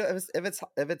 If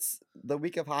it's the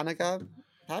week of Hanukkah,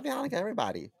 Happy Hanukkah,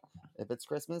 everybody. If it's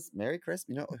Christmas, Merry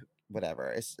Christmas.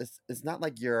 Whatever. It's not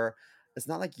like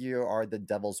you are the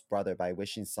devil's brother by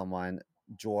wishing someone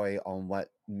joy on what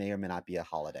may or may not be a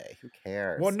holiday. Who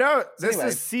cares? Well, no, So this anyway.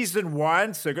 is season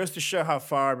 1, so it goes to show how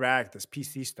far back this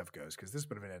PC stuff goes, because this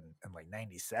would have been in like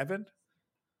 97.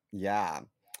 Yeah.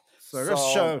 So it goes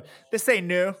to show this ain't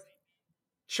new.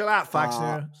 Chill out, Fox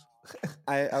Uh, News.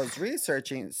 I was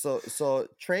researching. So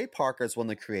Trey Parker is one of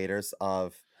the creators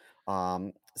of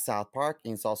South Park,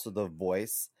 and he's also the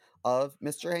voice of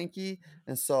Mr. Hanky.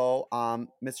 And so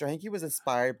Mr. Hanky was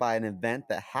inspired by an event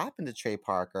that happened to Trey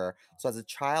Parker. So as a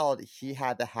child, he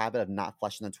had the habit of not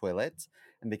flushing the toilet.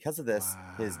 And because of this,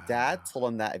 his dad Wow.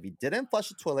 told him that if he didn't flush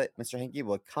the toilet, Mr. Hanky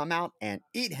would come out and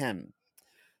eat him.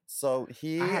 So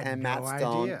he I had and no Matt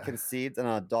Stone idea. conceived an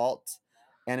adult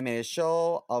animated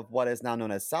show of what is now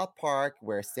known as South Park,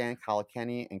 where Stan, Kyle,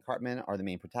 Kenny, and Cartman are the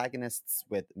main protagonists,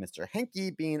 with Mr. Hanky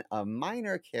being a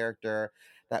minor character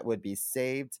that would be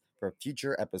saved for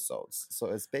future episodes. So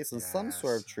it's based on some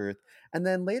sort of Yes. truth. And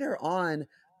then later on,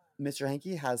 Mr.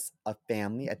 Hanky has a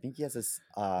family. I think he has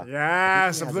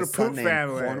Yes, a a little son poop named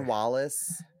family.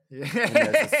 Cornwallis. Yeah. And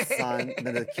there's a son, and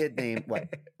then the kid named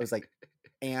it was like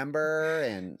Amber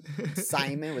and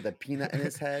Simon with a peanut in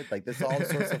his head. Like there's all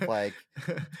sorts of like.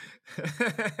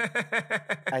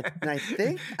 I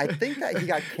think that he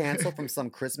got canceled from some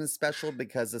Christmas special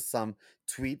because of some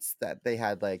tweets that they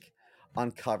had like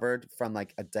uncovered from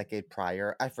like a decade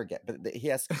prior. I forget, but he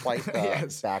has quite the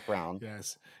Yes. background.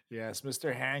 Yes,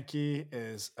 Mr. Hanky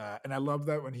is, and I love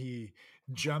that when he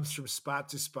jumps from spot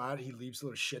to spot, he leaves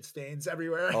little shit stains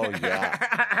everywhere. Oh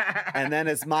yeah. And then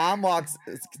his mom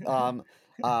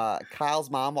Kyle's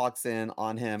mom walks in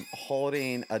on him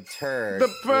holding a turd The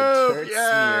with poop, turd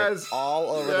yes, smeared all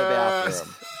over the yes.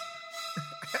 bathroom.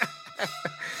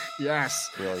 Yes,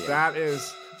 Brilliant. that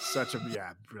is such a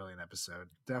brilliant episode.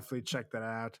 Definitely check that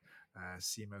out.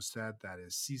 Simo said that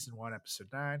is season 1, episode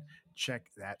 9. Check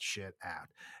that shit out.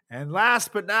 And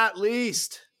last but not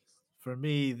least, for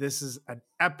me, this is an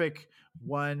epic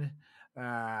one.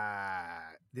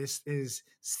 This is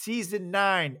season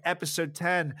 9, episode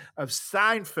 10 of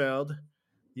Seinfeld.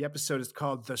 The episode is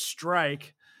called The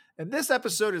Strike. And this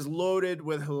episode is loaded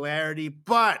with hilarity,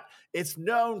 but it's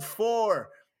known for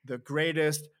the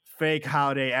greatest fake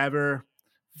holiday ever,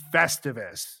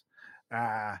 Festivus.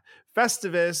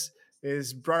 Festivus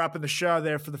is brought up in the show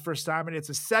there for the first time, and it's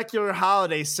a secular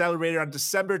holiday celebrated on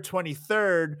December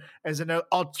 23rd as an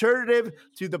alternative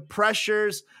to the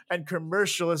pressures and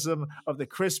commercialism of the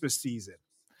Christmas season.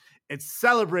 It's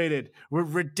celebrated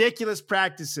with ridiculous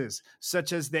practices,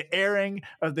 such as the airing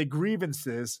of the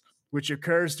grievances, which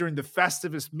occurs during the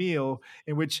Festivus meal,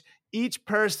 in which each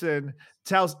person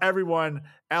tells everyone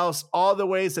else all the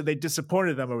ways that they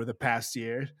disappointed them over the past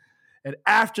year. And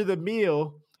after the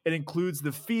meal, it includes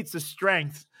the feats of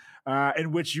strength,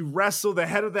 in which you wrestle the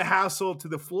head of the household to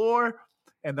the floor,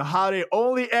 and the holiday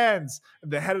only ends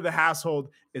and the head of the household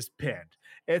is pinned.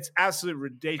 It's absolutely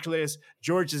ridiculous.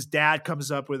 George's dad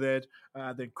comes up with it.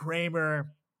 Then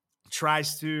Kramer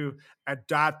tries to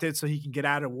adopt it so he can get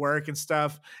out of work and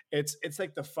stuff. It's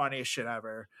like the funniest shit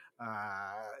ever.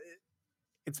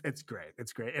 It's great.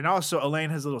 It's great. And also Elaine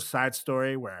has a little side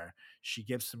story where she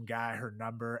gives some guy her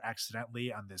number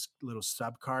accidentally on this little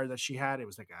sub card that she had. It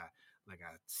was like a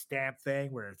stamp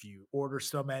thing where if you order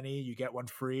so many, you get one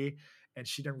free. And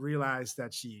she didn't realize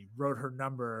that she wrote her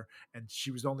number and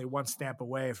she was only one stamp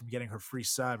away from getting her free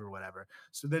sub or whatever.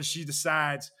 So then she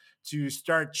decides to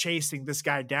start chasing this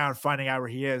guy down, finding out where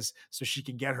he is so she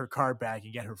can get her card back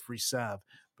and get her free sub.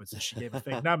 But since she gave a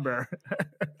fake number,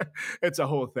 it's a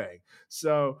whole thing.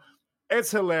 So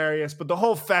it's hilarious, but the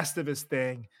whole Festivus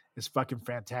thing is fucking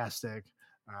fantastic.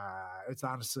 It's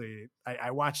honestly,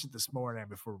 I watched it this morning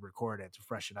before we recorded to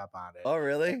freshen up on it. Oh,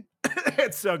 really?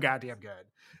 It's so goddamn good.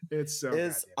 It's so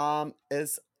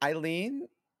Is Eileen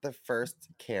the first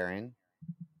Karen?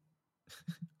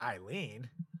 Eileen?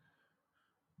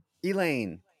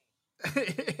 Elaine.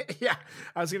 Yeah,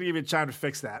 I was going to give you a time to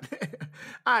fix that.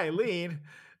 Eileen,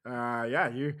 Yeah,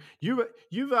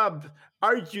 you've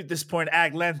argued this point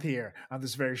at length here on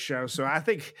this very show, so I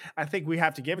think we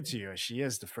have to give it to you. She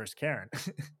is the first Karen.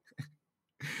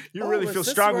 You really was feel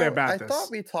this strongly where- about I this.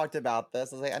 thought we talked about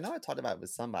this. I was like, I know I talked about it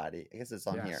with somebody. I guess it's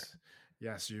on here.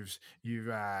 Yes, you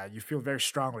feel very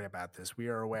strongly about this. We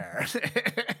are aware.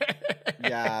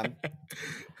 Yeah.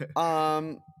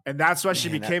 Um, And that's why she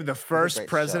Man, became the was a first great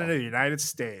president show. of the United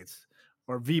States,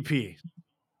 or VP,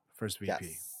 first VP.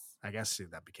 yes. I guess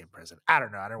that became president. I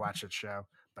don't know. I didn't watch that show,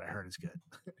 but I heard it's good.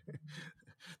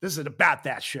 This is about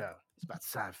that show. It's about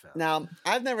Seinfeld. Now,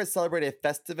 I've never celebrated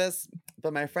Festivus,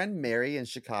 but my friend Mary in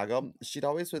Chicago, she'd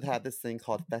always would have this thing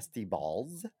called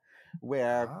Festi-balls,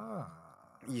 where Ah.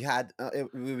 you had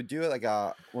we would do like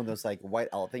one of those like white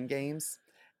elephant games,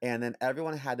 and then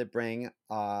everyone had to bring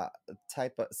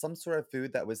type of some sort of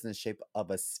food that was in the shape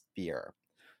of a sphere.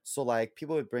 So like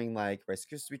people would bring like Rice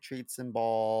Krispie treats and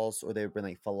balls, or they would bring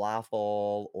like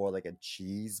falafel or like a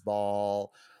cheese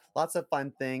ball. Lots of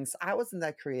fun things. I wasn't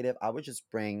that creative. I would just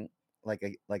bring like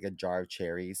a jar of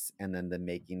cherries and then the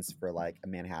makings for like a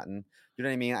Manhattan. You know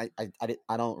what I mean?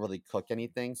 I don't really cook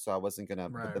anything, so I wasn't gonna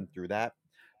Right. put them through that.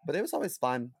 But it was always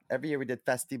fun. Every year we did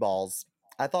Festi balls.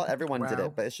 I thought everyone did Well-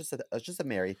 it, but it's just a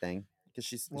Mary thing because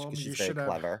she's Well, you she's very should have-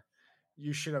 clever.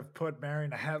 You should have put Mary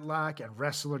in a headlock and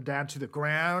wrestled her down to the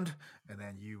ground, and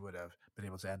then you would have been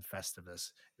able to end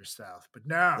Festivus yourself. But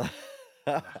no.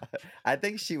 I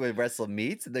think she would wrestle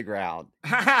me to the ground.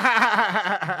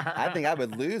 I I think I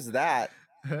would lose that.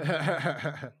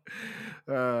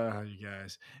 You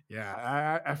guys.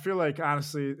 Yeah, I feel like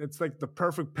honestly, it's like the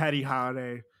perfect petty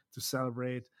holiday to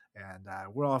celebrate, and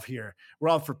we're all here. We're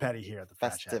all for petty here at the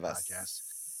Fat Chat Festivus. Podcast.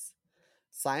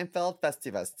 Seinfeld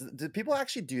Festivus. Did people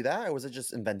actually do that, or was it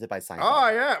just invented by Seinfeld? Oh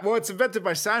yeah, well, it's invented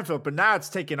by Seinfeld, but now it's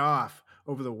taken off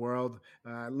over the world.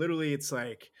 Literally, it's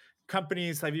like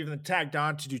companies have even tagged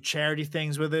on to do charity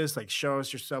things with this, like show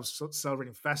us yourself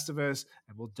celebrating Festivus,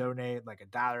 and we'll donate like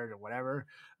 $1 or whatever.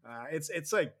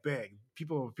 It's like big.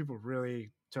 People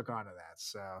really took on to that.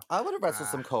 So I would have wrestled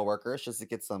some coworkers just to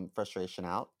get some frustration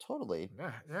out. Totally.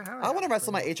 yeah, I want to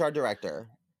wrestle my HR director.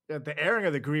 Yeah, the airing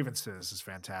of the grievances is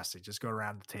fantastic. Just go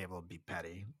around the table and be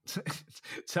petty.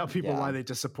 Tell people why Yeah. they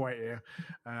disappoint you.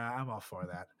 I'm all for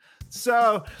that.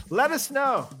 So let us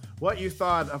know what you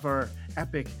thought of our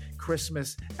epic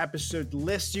Christmas episode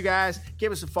list, you guys.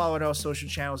 Give us a follow on all social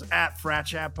channels at Frat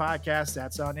Chat Podcast.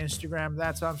 That's on Instagram.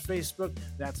 That's on Facebook.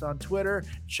 That's on Twitter.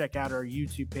 Check out our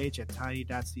YouTube page at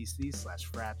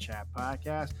tiny.cc/Frat Chat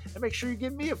Podcast. And make sure you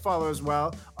give me a follow as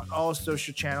well on all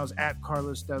social channels at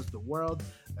Carlos Does the World.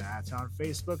 That's on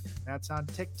Facebook. That's on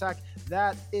TikTok.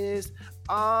 That is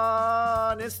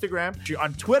on Instagram.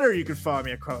 On Twitter, you can follow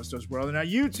me at Carlos Does World. And on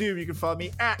YouTube, you can follow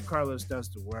me at Carlos Does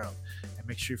the World. And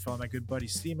make sure you follow my good buddy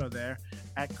Simo there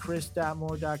at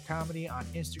chris.moore.comedy on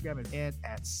Instagram and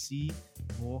at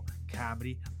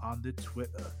cmorecomedy on the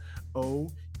Twitter. Oh,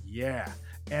 yeah.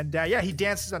 And he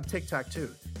dances on TikTok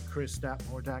too.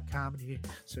 chris.moore.comedy.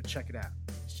 So check it out.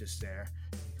 It's just there.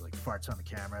 Like farts on the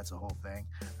camera. It's a whole thing.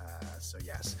 So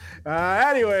yes.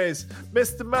 Anyways,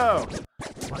 Mr. Mo,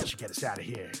 why don't you get us out of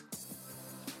here?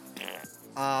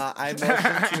 I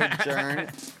motion to adjourn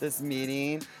this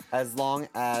meeting as long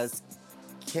as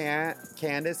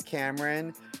Candace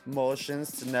Cameron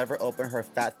motions to never open her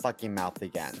fat fucking mouth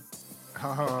again.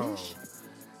 Oh,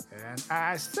 and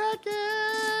I second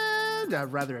a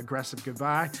rather aggressive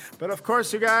goodbye. But of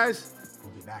course, you guys,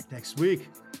 we'll be back next week.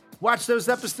 Watch those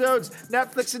episodes,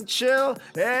 Netflix and chill,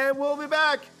 and we'll be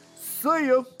back. See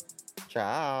you.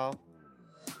 Ciao.